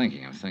 I'm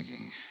thinking.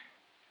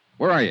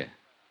 Where are you?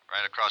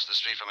 Right across the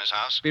street from his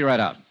house. Be right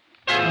out.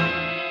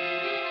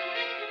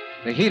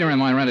 The heater in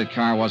my rented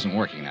car wasn't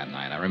working that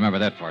night. I remember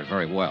that part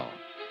very well.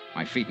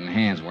 My feet and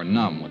hands were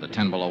numb with the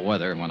 10 below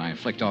weather when I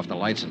flicked off the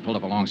lights and pulled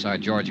up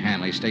alongside George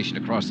Hanley, stationed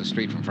across the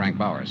street from Frank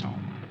Bowers'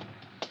 home.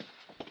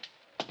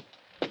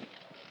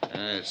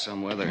 It's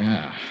some weather.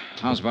 Yeah.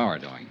 How's Bauer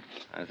doing?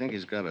 I think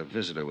he's got a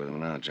visitor with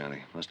him now,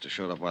 Johnny. Must have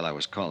showed up while I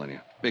was calling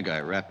you. Big guy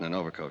wrapped in an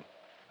overcoat.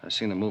 I've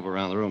seen him move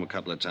around the room a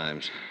couple of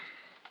times.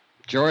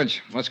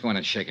 George, let's go in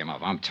and shake him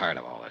up. I'm tired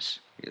of all this.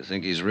 You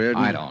think he's reared?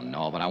 I don't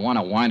know, but I want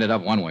to wind it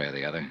up one way or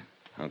the other.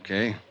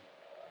 Okay. You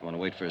want to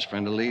wait for his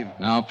friend to leave?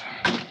 Nope.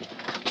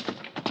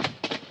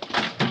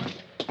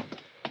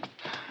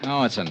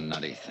 Oh, it's a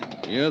nutty thing.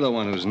 You're the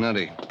one who's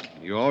nutty.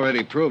 You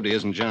already proved he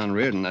isn't John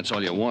Reardon. That's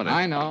all you wanted.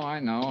 I know.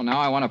 Now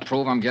I want to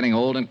prove I'm getting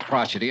old and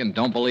crotchety and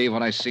don't believe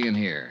what I see and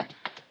hear.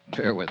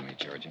 Bear with me,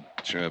 Georgie.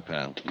 Sure,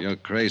 pal. You're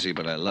crazy,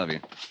 but I love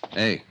you.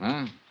 Hey.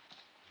 Huh?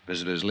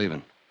 Visitor's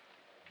leaving.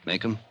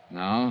 Make him?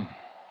 No.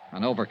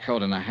 An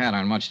overcoat and a hat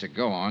aren't much to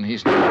go on.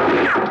 He's...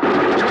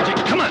 Georgie,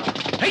 come on!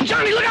 Hey,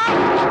 Johnny, look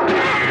out!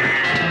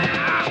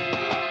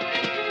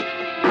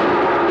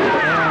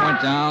 Before I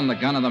went down, the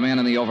gun of the man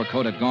in the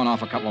overcoat had gone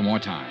off a couple more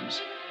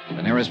times.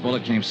 The nearest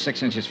bullet came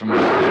 6 inches from my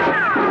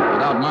head.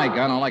 Without my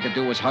gun, all I could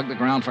do was hug the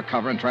ground for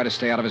cover and try to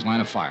stay out of his line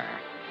of fire.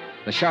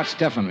 The shots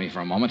deafened me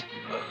for a moment.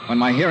 When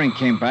my hearing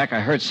came back, I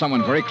heard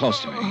someone very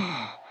close to me.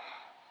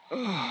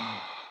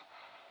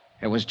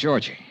 It was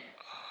Georgie.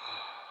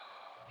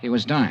 He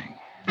was dying.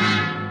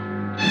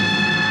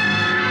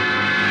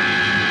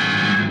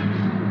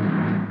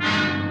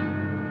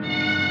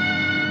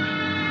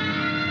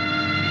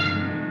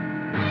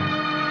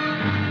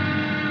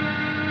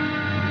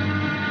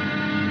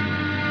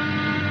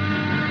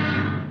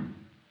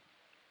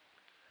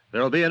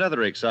 There'll be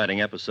another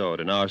exciting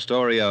episode in our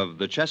story of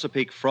the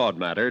Chesapeake fraud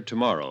matter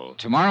tomorrow.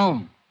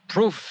 Tomorrow,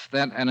 proof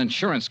that an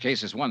insurance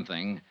case is one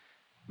thing,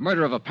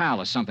 murder of a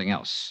pal is something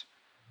else.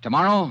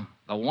 Tomorrow,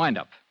 the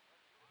wind-up.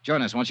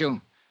 Join us, won't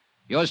you?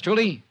 Yours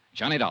truly,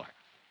 Johnny Dollar.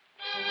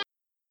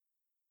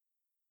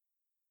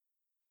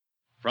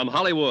 From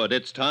Hollywood,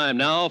 it's time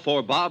now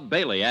for Bob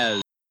Bailey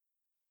as...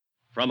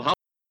 From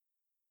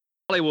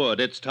Hollywood,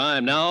 it's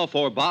time now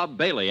for Bob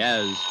Bailey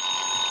as...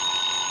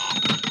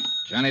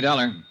 Johnny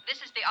Dollar.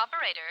 This is the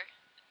operator.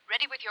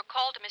 Ready with your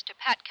call to Mr.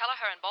 Pat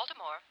Kelleher in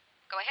Baltimore.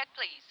 Go ahead,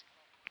 please.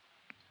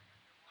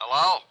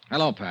 Hello?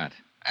 Hello, Pat.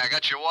 I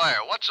got your wire.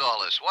 What's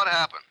all this? What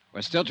happened?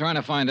 We're still trying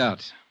to find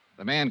out.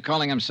 The man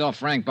calling himself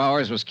Frank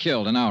Bowers was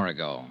killed an hour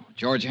ago.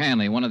 George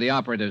Hanley, one of the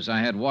operatives I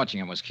had watching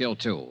him, was killed,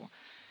 too.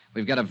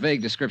 We've got a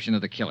vague description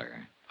of the killer.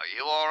 Are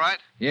you all right?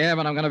 Yeah,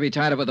 but I'm going to be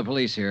tied up with the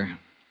police here.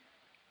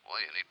 Well,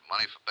 you need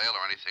money for bail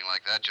or anything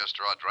like that, just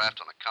draw a draft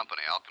on the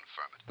company. I'll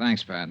confirm it.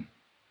 Thanks, Pat.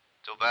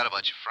 Too bad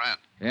about your friend.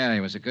 Yeah, he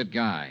was a good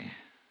guy.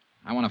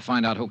 I want to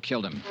find out who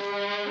killed him.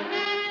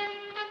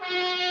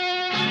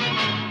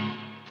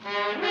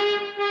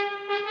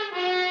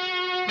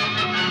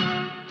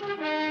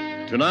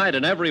 Tonight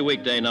and every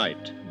weekday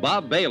night,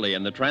 Bob Bailey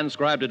in the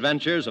transcribed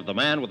adventures of the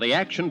man with the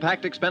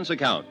action-packed expense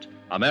account,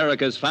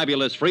 America's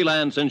fabulous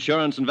freelance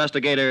insurance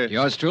investigator.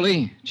 Yours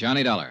truly,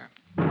 Johnny Dollar.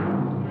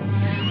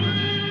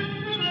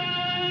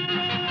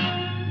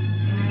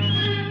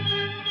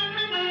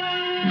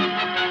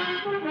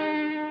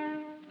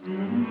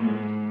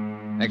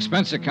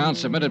 Expense account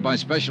submitted by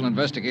Special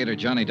Investigator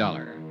Johnny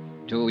Dollar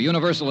to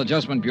Universal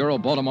Adjustment Bureau,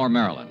 Baltimore,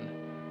 Maryland.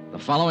 The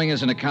following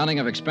is an accounting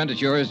of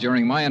expenditures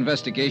during my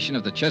investigation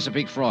of the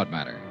Chesapeake fraud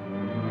matter.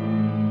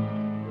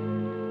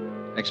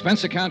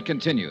 Expense account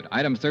continued.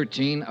 Item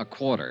 13, a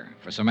quarter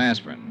for some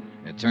aspirin.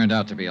 It turned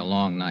out to be a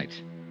long night.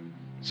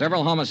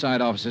 Several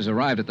homicide officers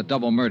arrived at the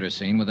double murder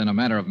scene within a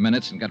matter of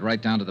minutes and got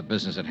right down to the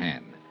business at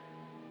hand.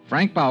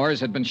 Frank Bowers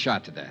had been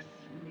shot to death.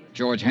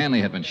 George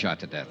Hanley had been shot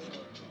to death.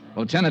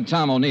 Lieutenant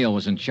Tom O'Neill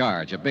was in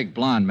charge, a big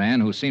blond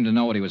man who seemed to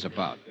know what he was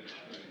about.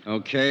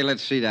 Okay,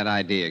 let's see that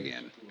ID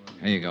again.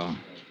 Here you go.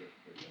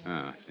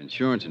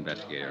 Insurance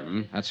investigator,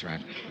 hmm? That's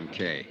right.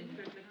 Okay.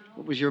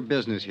 What was your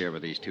business here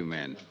with these two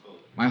men?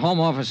 My home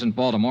office in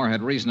Baltimore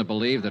had reason to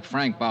believe that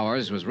Frank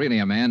Bowers was really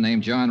a man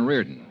named John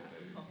Reardon.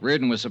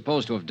 Reardon was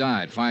supposed to have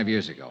died 5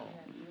 years ago.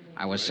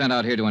 I was sent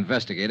out here to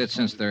investigate it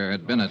since there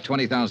had been a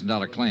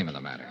 $20,000 claim in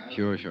the matter.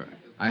 Sure.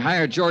 I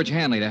hired George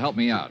Hanley to help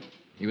me out.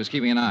 He was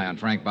keeping an eye on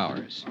Frank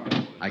Bowers.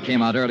 I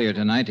came out earlier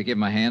tonight to give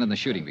him a hand, and the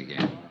shooting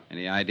began.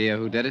 Any idea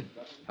who did it?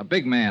 A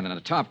big man in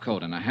a top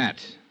coat and a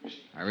hat.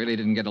 I really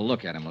didn't get a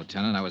look at him,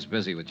 Lieutenant. I was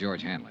busy with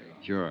George Hanley.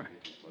 Sure.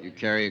 You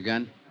carry a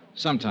gun?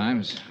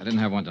 Sometimes. I didn't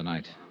have one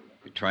tonight.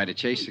 You tried to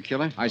chase the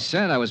killer? I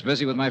said I was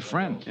busy with my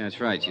friend. Yeah, that's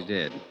right, you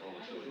did.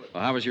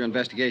 Well, how was your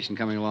investigation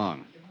coming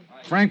along?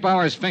 Frank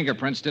Bowers'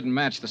 fingerprints didn't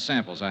match the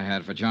samples I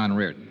had for John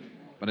Reardon,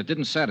 but it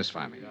didn't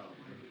satisfy me.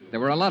 There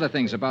were a lot of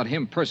things about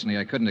him personally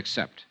I couldn't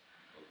accept.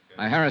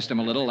 I harassed him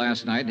a little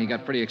last night, and he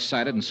got pretty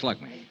excited and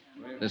slugged me.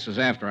 This was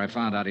after I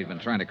found out he'd been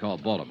trying to call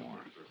Baltimore.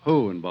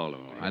 Who in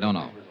Baltimore? I don't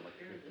know.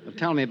 Well,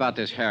 tell me about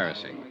this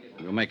harassing.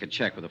 We'll make a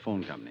check with the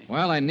phone company.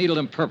 Well, I needled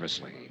him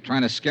purposely,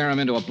 trying to scare him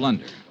into a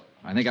blunder.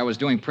 I think I was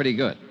doing pretty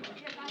good.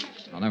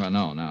 I'll never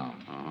know now.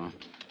 Uh-huh.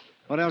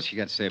 What else you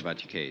got to say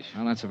about your case?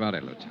 Well, that's about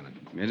it, Lieutenant.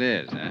 It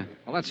is, huh?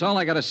 Well, that's all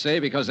I got to say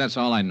because that's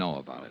all I know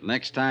about it.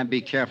 Next time,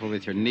 be careful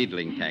with your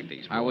needling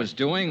tactics, boy. I was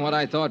doing what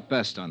I thought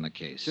best on the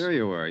case. Sure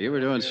you were. You were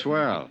doing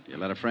swell. You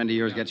let a friend of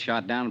yours get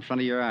shot down in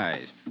front of your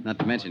eyes. Not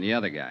to mention the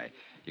other guy.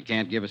 You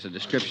can't give us a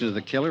description of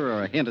the killer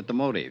or a hint at the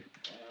motive.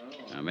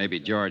 Now, maybe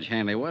George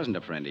Hanley wasn't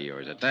a friend of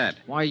yours at that.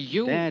 Why,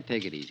 you... Dad,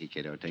 take it easy,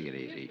 kiddo. Take it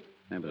easy.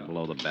 That was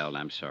below the belt, and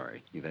I'm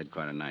sorry. You've had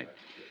quite a night.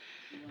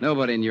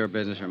 Nobody in your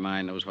business or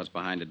mine knows what's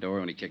behind the door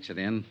when he kicks it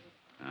in.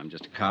 I'm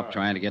just a cop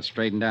trying to get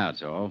straightened out,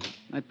 so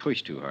I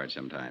push too hard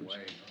sometimes.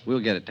 We'll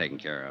get it taken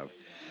care of.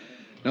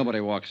 Nobody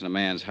walks in a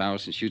man's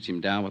house and shoots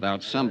him down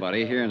without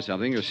somebody hearing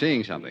something or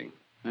seeing something.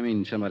 I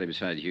mean, somebody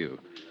besides you.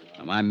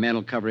 Now, my men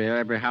will cover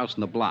every house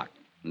in the block,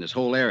 in this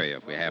whole area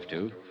if we have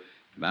to.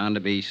 Bound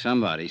to be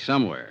somebody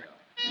somewhere.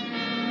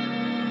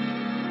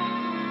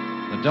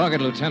 The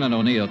dogged Lieutenant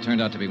O'Neill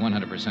turned out to be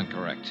 100%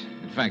 correct.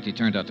 In fact, he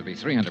turned out to be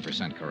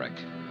 300%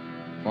 correct.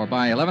 For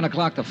by 11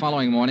 o'clock the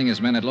following morning, his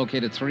men had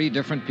located 3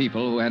 different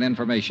people who had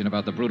information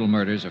about the brutal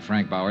murders of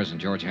Frank Bowers and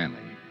George Hanley.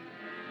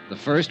 The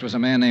first was a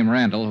man named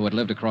Randall who had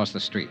lived across the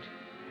street.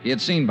 He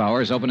had seen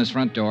Bowers open his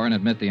front door and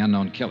admit the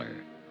unknown killer.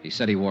 He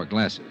said he wore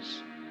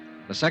glasses.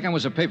 The second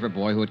was a paper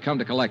boy who had come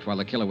to collect while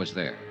the killer was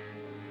there.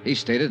 He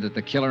stated that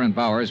the killer and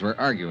Bowers were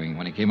arguing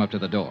when he came up to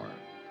the door.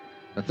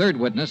 The third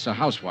witness, a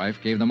housewife,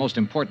 gave the most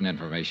important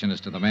information as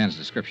to the man's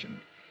description.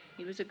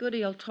 He was a good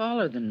deal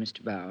taller than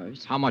Mr.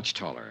 Bowers. How much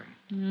taller?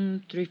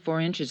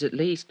 3-4 inches at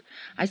least.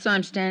 I saw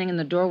him standing in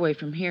the doorway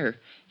from here.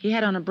 He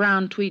had on a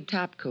brown tweed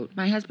topcoat.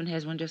 My husband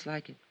has one just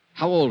like it.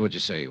 How old would you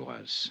say he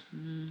was?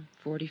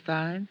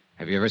 45.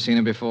 Have you ever seen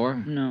him before?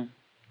 No.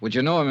 Would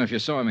you know him if you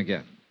saw him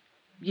again?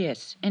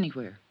 Yes,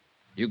 anywhere.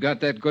 You got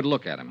that good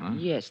look at him, huh?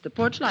 Yes, the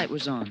porch light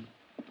was on.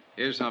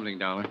 Here's something,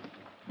 Dollar.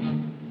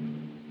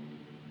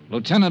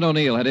 Lieutenant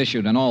O'Neill had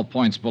issued an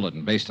all-points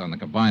bulletin based on the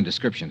combined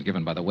descriptions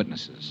given by the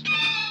witnesses.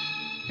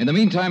 In the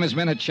meantime, his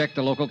men had checked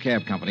the local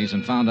cab companies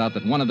and found out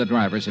that one of the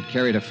drivers had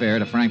carried a fare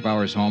to Frank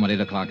Bowers' home at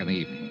 8 o'clock in the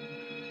evening.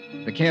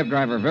 The cab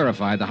driver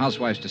verified the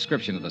housewife's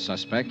description of the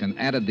suspect and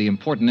added the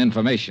important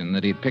information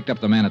that he'd picked up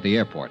the man at the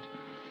airport.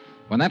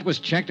 When that was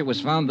checked, it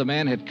was found the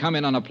man had come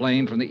in on a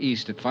plane from the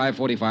east at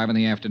 5:45 in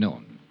the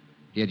afternoon.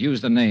 He had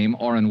used the name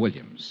Orrin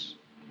Williams.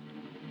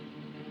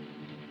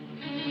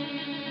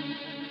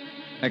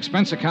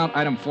 Expense account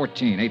item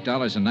 14,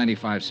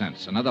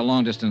 $8.95. Another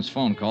long-distance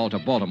phone call to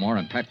Baltimore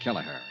and Pat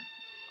Kelleher.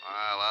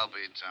 Well, I'll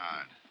be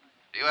darned.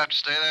 Do you have to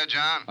stay there,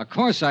 John? Of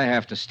course I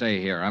have to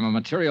stay here. I'm a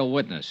material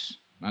witness.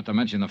 Not to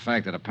mention the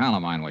fact that a pal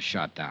of mine was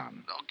shot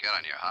down. Don't get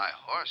on your high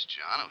horse,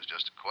 John. It was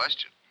just a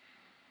question.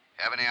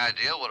 Have any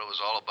idea what it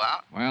was all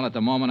about? Well, at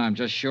the moment, I'm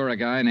just sure a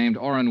guy named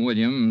Orrin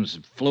Williams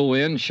flew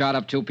in, shot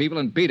up 2 people,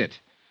 and beat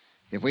it.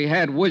 If we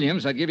had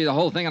Williams, I'd give you the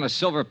whole thing on a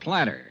silver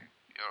platter.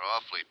 You're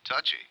awfully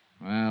touchy.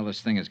 Well,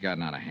 this thing has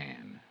gotten out of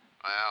hand.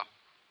 Well,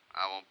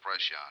 I won't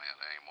press you on it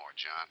anymore,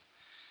 John.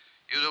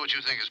 You do what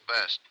you think is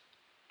best.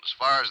 As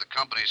far as the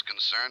company's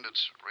concerned,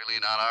 it's really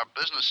not our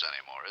business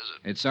anymore, is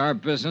it? It's our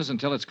business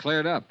until it's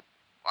cleared up.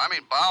 Well, I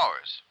mean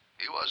Bowers.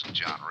 He wasn't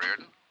John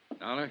Reardon.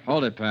 Dollar?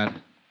 Hold it, Pat.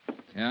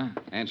 Yeah?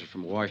 Answer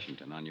from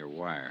Washington on your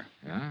wire.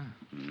 Yeah?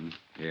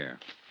 Here.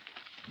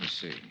 Let's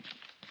see.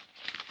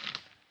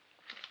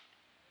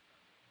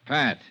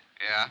 Pat.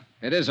 Yeah?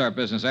 It is our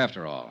business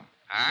after all.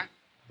 Huh?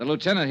 The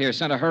lieutenant here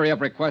sent a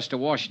hurry-up request to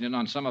Washington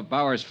on some of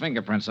Bowers'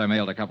 fingerprints I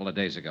mailed a couple of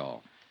days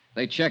ago.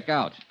 They check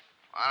out.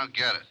 I don't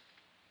get it.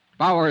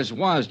 Bowers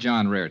was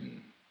John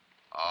Reardon.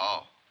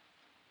 Oh.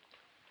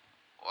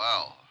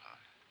 Well,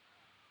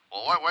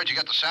 where'd you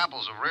get the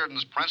samples of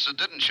Reardon's prints that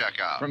didn't check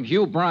out? From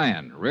Hugh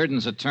Bryan,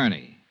 Reardon's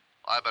attorney.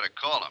 I better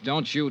call him.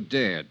 Don't you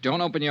dare.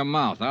 Don't open your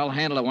mouth. I'll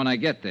handle it when I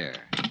get there.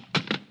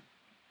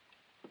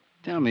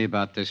 Tell me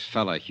about this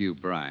fella, Hugh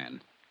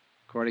Bryan.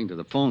 According to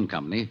the phone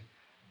company,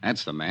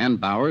 that's the man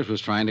Bowers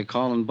was trying to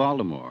call in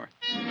Baltimore.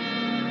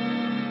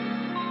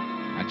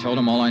 I told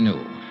him all I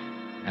knew,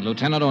 and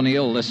Lieutenant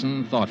O'Neill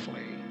listened thoughtfully.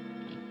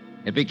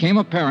 It became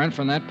apparent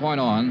from that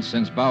point on,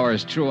 since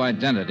Bowers' true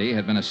identity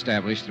had been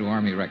established through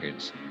Army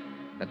records,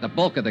 that the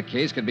bulk of the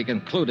case could be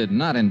concluded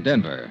not in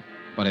Denver,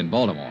 but in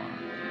Baltimore.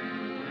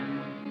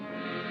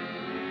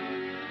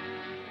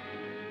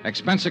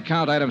 Expense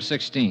account item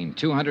 16,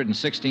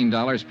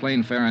 $216,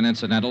 plane fare and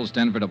incidentals,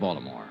 Denver to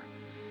Baltimore.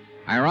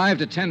 I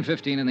arrived at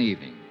 10:15 in the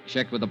evening,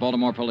 checked with the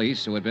Baltimore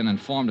police, who had been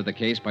informed of the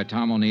case by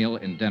Tom O'Neill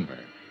in Denver.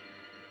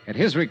 At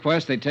his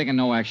request, they'd taken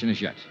no action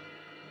as yet.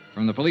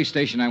 From the police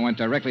station, I went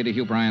directly to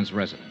Hugh Bryan's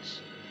residence.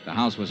 The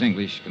house was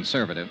English,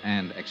 conservative,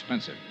 and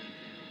expensive.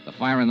 The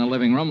fire in the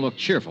living room looked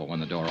cheerful when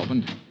the door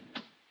opened.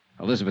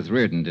 Elizabeth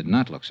Reardon did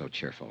not look so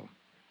cheerful.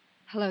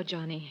 Hello,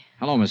 Johnny.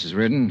 Hello, Mrs.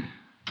 Reardon.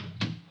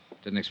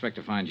 Didn't expect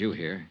to find you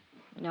here.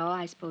 No,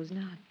 I suppose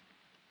not.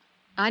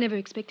 I never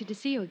expected to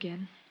see you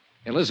again.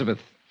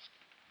 Elizabeth,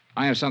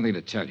 I have something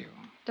to tell you.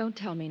 Don't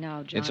tell me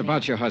now, Johnny. It's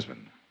about your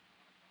husband.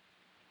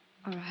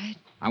 All right.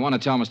 I want to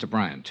tell Mr.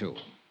 Bryan, too.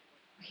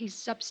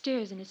 He's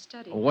upstairs in his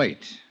study.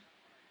 Wait.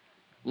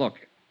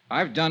 Look,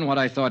 I've done what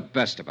I thought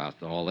best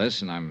about all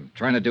this, and I'm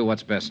trying to do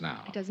what's best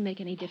now. It doesn't make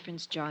any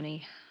difference,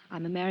 Johnny.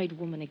 I'm a married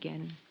woman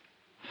again.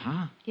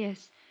 Huh?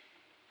 Yes.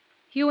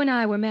 Hugh and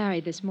I were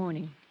married this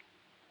morning.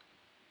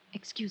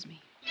 Excuse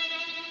me.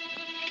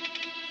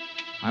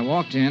 I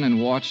walked in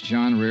and watched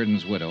John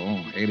Reardon's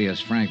widow, alias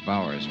Frank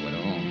Bowers'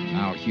 widow,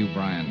 now Hugh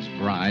Bryan's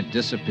bride,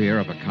 disappear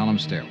up a column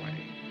stairway.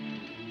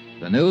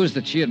 The news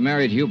that she had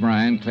married Hugh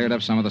Bryan cleared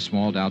up some of the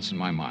small doubts in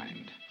my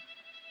mind.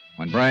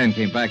 When Bryan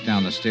came back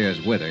down the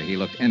stairs with her, he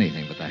looked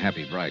anything but the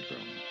happy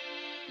bridegroom.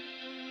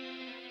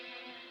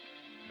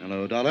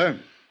 Hello, Dollar.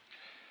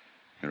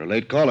 You're a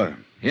late caller.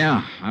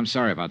 Yeah, I'm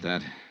sorry about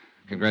that.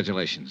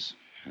 Congratulations.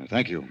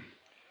 Thank you.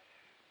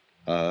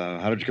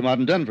 How did you come out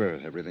in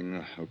Denver?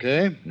 Everything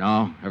okay?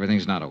 No,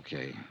 everything's not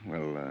okay.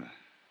 Well,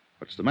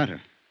 what's the matter?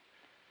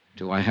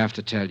 Do I have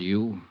to tell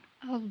you?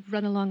 I'll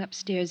run along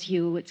upstairs,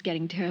 Hugh. It's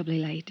getting terribly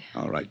late.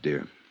 All right,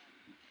 dear.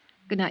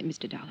 Good night,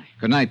 Mr. Dollar.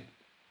 Good night,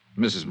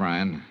 Mrs.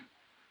 Bryan.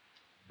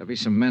 There'll be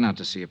some men out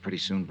to see you pretty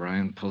soon,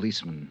 Bryan.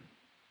 Policemen.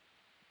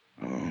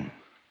 Oh.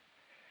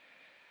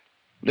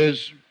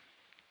 Liz,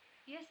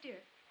 Yes, dear.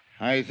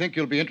 I think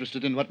you'll be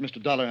interested in what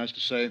Mr. Dollar has to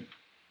say.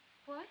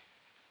 What?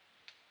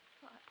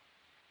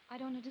 I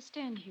don't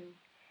understand, Hugh.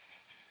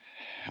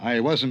 I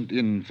wasn't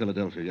in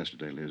Philadelphia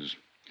yesterday, Liz.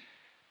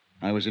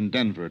 I was in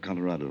Denver,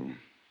 Colorado.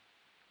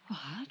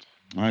 What?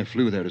 I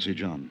flew there to see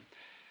John.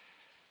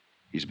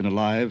 He's been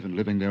alive and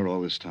living there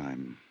all this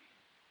time.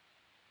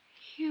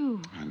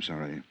 Hugh. I'm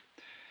sorry.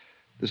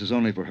 This is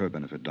only for her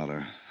benefit,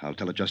 Dollar. I'll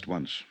tell it just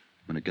once.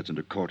 When it gets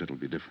into court, it'll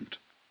be different.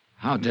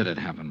 How did it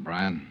happen,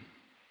 Bryan?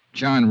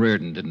 John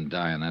Reardon didn't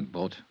die in that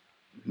boat.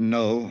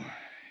 No.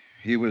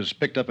 He was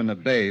picked up in a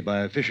bay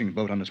by a fishing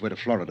boat on his way to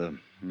Florida.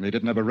 They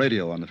didn't have a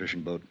radio on the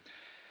fishing boat.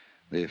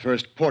 The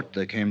first port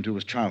they came to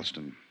was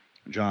Charleston.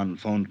 John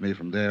phoned me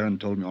from there and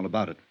told me all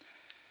about it.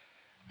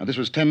 Now, this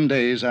was 10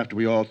 days after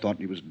we all thought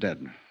he was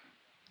dead.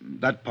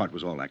 That part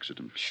was all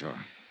accident. Sure.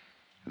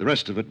 The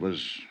rest of it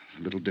was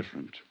a little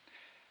different.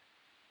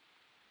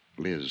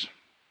 Liz,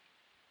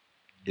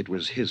 it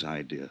was his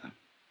idea.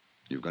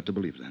 You've got to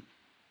believe that.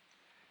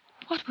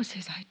 What was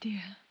his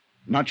idea?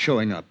 Not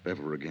showing up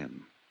ever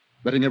again.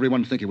 Letting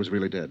everyone think he was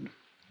really dead.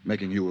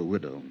 Making you a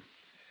widow.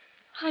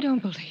 I don't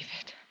believe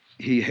it.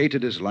 He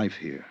hated his life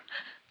here.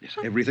 Yes,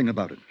 everything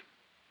about it.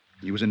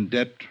 He was in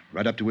debt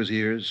right up to his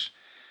ears.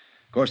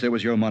 Of course, there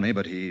was your money,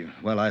 but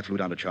I flew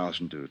down to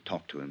Charleston to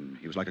talk to him.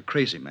 He was like a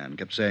crazy man,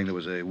 kept saying there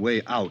was a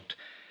way out.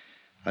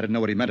 I didn't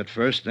know what he meant at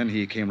first. Then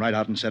he came right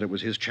out and said it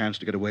was his chance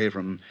to get away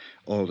from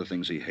all the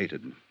things he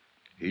hated.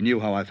 He knew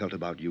how I felt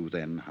about you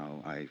then,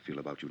 how I feel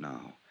about you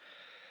now.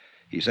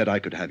 He said I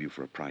could have you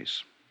for a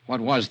price.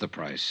 What was the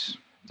price?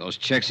 Those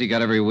checks he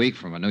got every week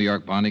from a New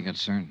York bonding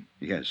concern?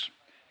 Yes.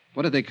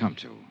 What did they come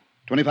to?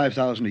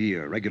 $25,000 a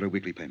year, regular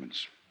weekly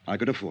payments. I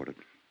could afford it.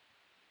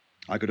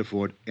 I could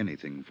afford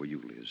anything for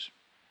you, Liz.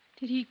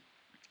 Did he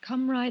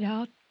come right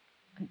out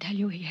and tell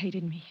you he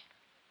hated me?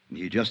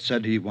 He just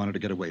said he wanted to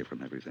get away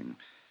from everything.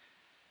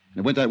 And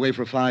it went that way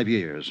for 5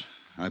 years.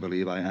 I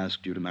believe I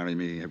asked you to marry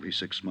me every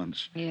 6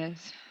 months.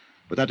 Yes.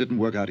 But that didn't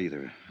work out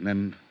either. And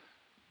then,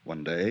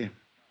 one day,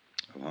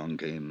 along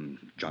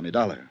came Johnny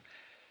Dollar.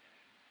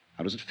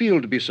 How does it feel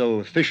to be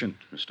so efficient,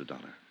 Mr.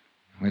 Dollar?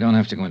 We don't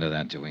have to go into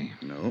that, do we?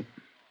 No.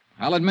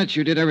 I'll admit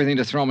you did everything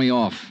to throw me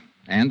off.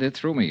 And it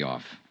threw me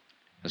off.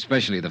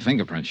 Especially the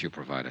fingerprints you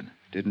provided.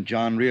 Didn't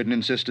John Reardon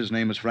insist his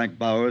name was Frank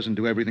Bowers and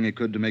do everything he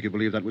could to make you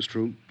believe that was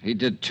true? He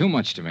did too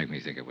much to make me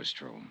think it was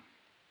true.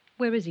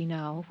 Where is he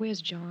now?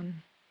 Where's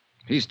John?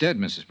 He's dead,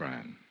 Mrs.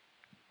 Bryan.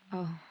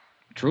 Oh.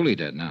 Truly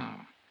dead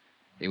now.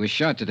 He was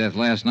shot to death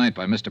last night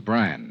by Mr.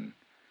 Bryan.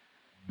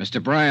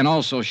 Mr. Bryan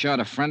also shot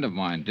a friend of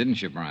mine,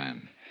 didn't you,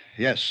 Bryan?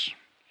 Yes.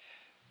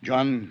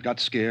 John got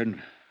scared,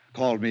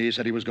 called me,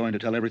 said he was going to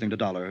tell everything to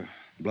Dollar,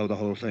 blow the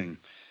whole thing.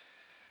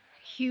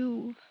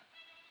 Hugh.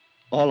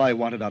 All I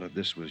wanted out of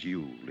this was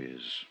you,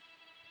 Liz.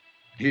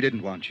 He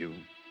didn't want you.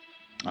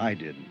 I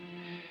did.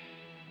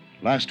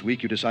 Last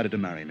week you decided to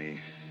marry me.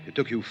 It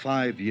took you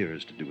 5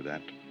 years to do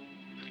that.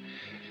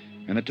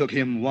 And it took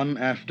him one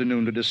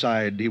afternoon to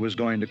decide he was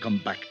going to come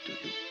back to you.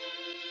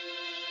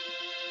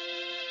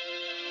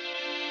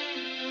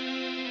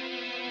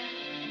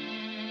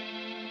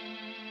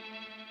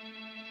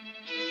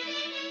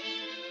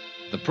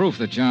 The proof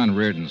that John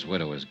Reardon's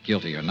widow is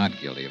guilty or not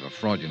guilty of a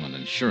fraudulent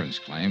insurance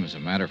claim is a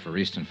matter for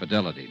Eastern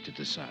Fidelity to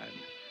decide.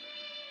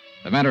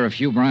 The matter of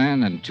Hugh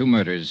Bryan and 2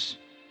 murders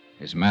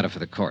is a matter for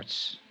the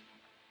courts.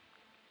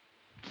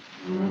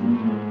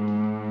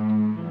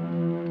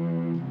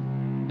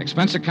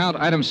 Expense account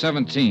item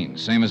 17,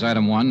 same as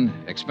item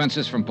 1,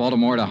 expenses from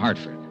Baltimore to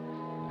Hartford.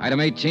 Item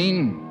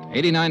 18,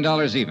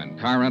 $89 even,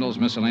 car rentals,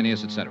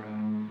 miscellaneous, etc.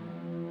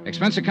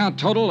 Expense account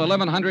total,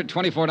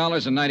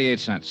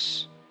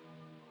 $1,124.98.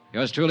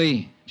 Yours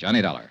truly,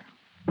 Johnny Dollar.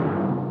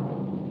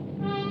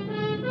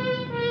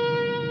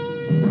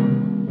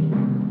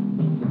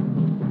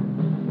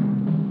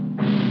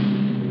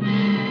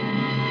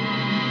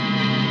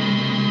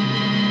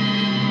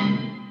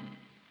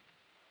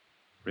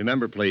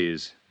 Remember,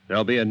 please,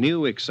 there'll be a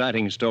new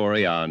exciting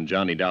story on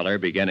Johnny Dollar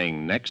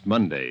beginning next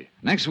Monday.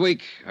 Next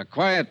week, a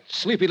quiet,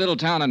 sleepy little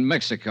town in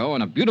Mexico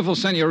and a beautiful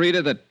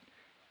senorita that,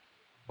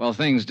 well,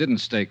 things didn't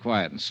stay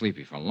quiet and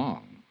sleepy for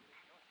long.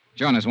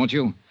 Join us, won't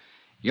you?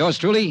 Yours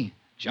truly,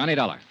 Johnny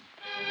Dollar.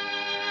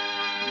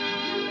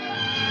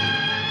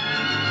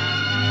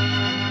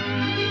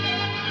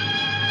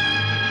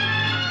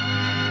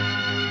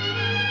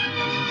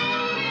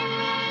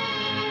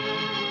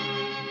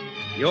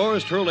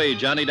 Yours truly,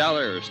 Johnny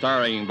Dollar,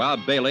 starring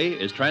Bob Bailey,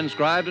 is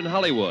transcribed in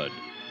Hollywood.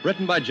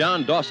 Written by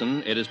John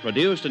Dawson, it is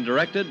produced and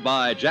directed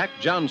by Jack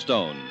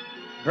Johnstone.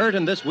 Heard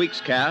in this week's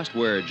cast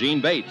were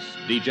Gene Bates,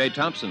 D.J.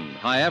 Thompson,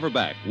 Hy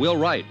Averback, Will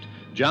Wright,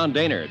 John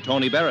Daner,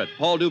 Tony Barrett,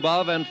 Paul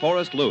Dubov, and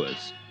Forrest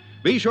Lewis.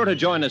 Be sure to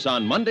join us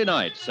on Monday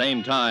night,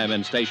 same time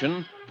and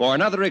station, for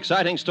another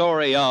exciting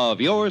story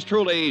of yours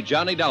truly,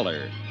 Johnny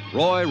Dollar.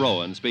 Roy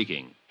Rowan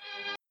speaking.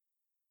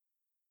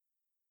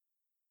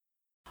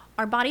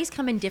 Our bodies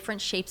come in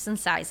different shapes and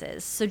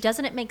sizes, so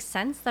doesn't it make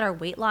sense that our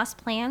weight loss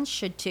plans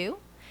should too?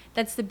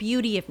 That's the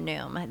beauty of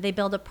Noom. They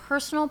build a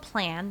personal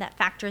plan that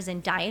factors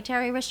in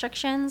dietary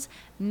restrictions,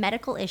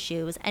 medical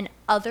issues, and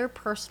other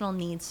personal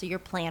needs so your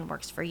plan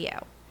works for you.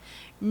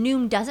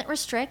 Noom doesn't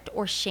restrict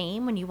or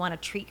shame when you want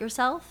to treat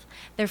yourself.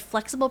 Their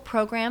flexible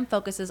program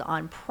focuses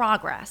on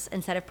progress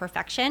instead of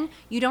perfection.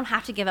 You don't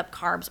have to give up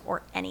carbs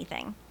or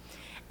anything.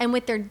 And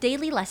with their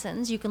daily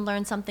lessons, you can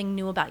learn something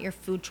new about your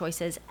food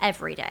choices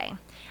every day.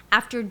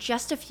 After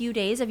just a few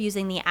days of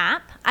using the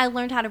app, I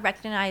learned how to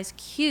recognize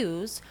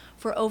cues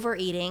for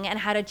overeating and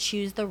how to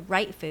choose the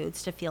right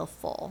foods to feel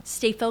full.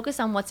 Stay focused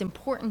on what's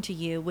important to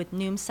you with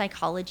Noom's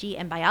psychology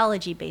and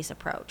biology-based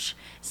approach.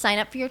 Sign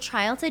up for your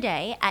trial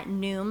today at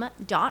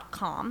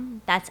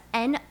Noom.com. That's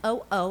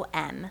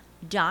Noom.com.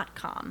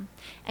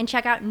 And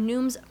check out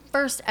Noom's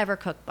first ever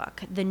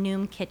cookbook, The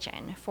Noom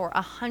Kitchen, for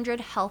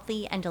 100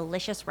 healthy and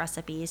delicious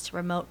recipes to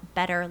promote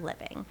better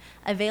living.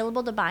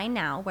 Available to buy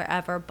now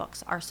wherever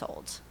books are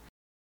sold.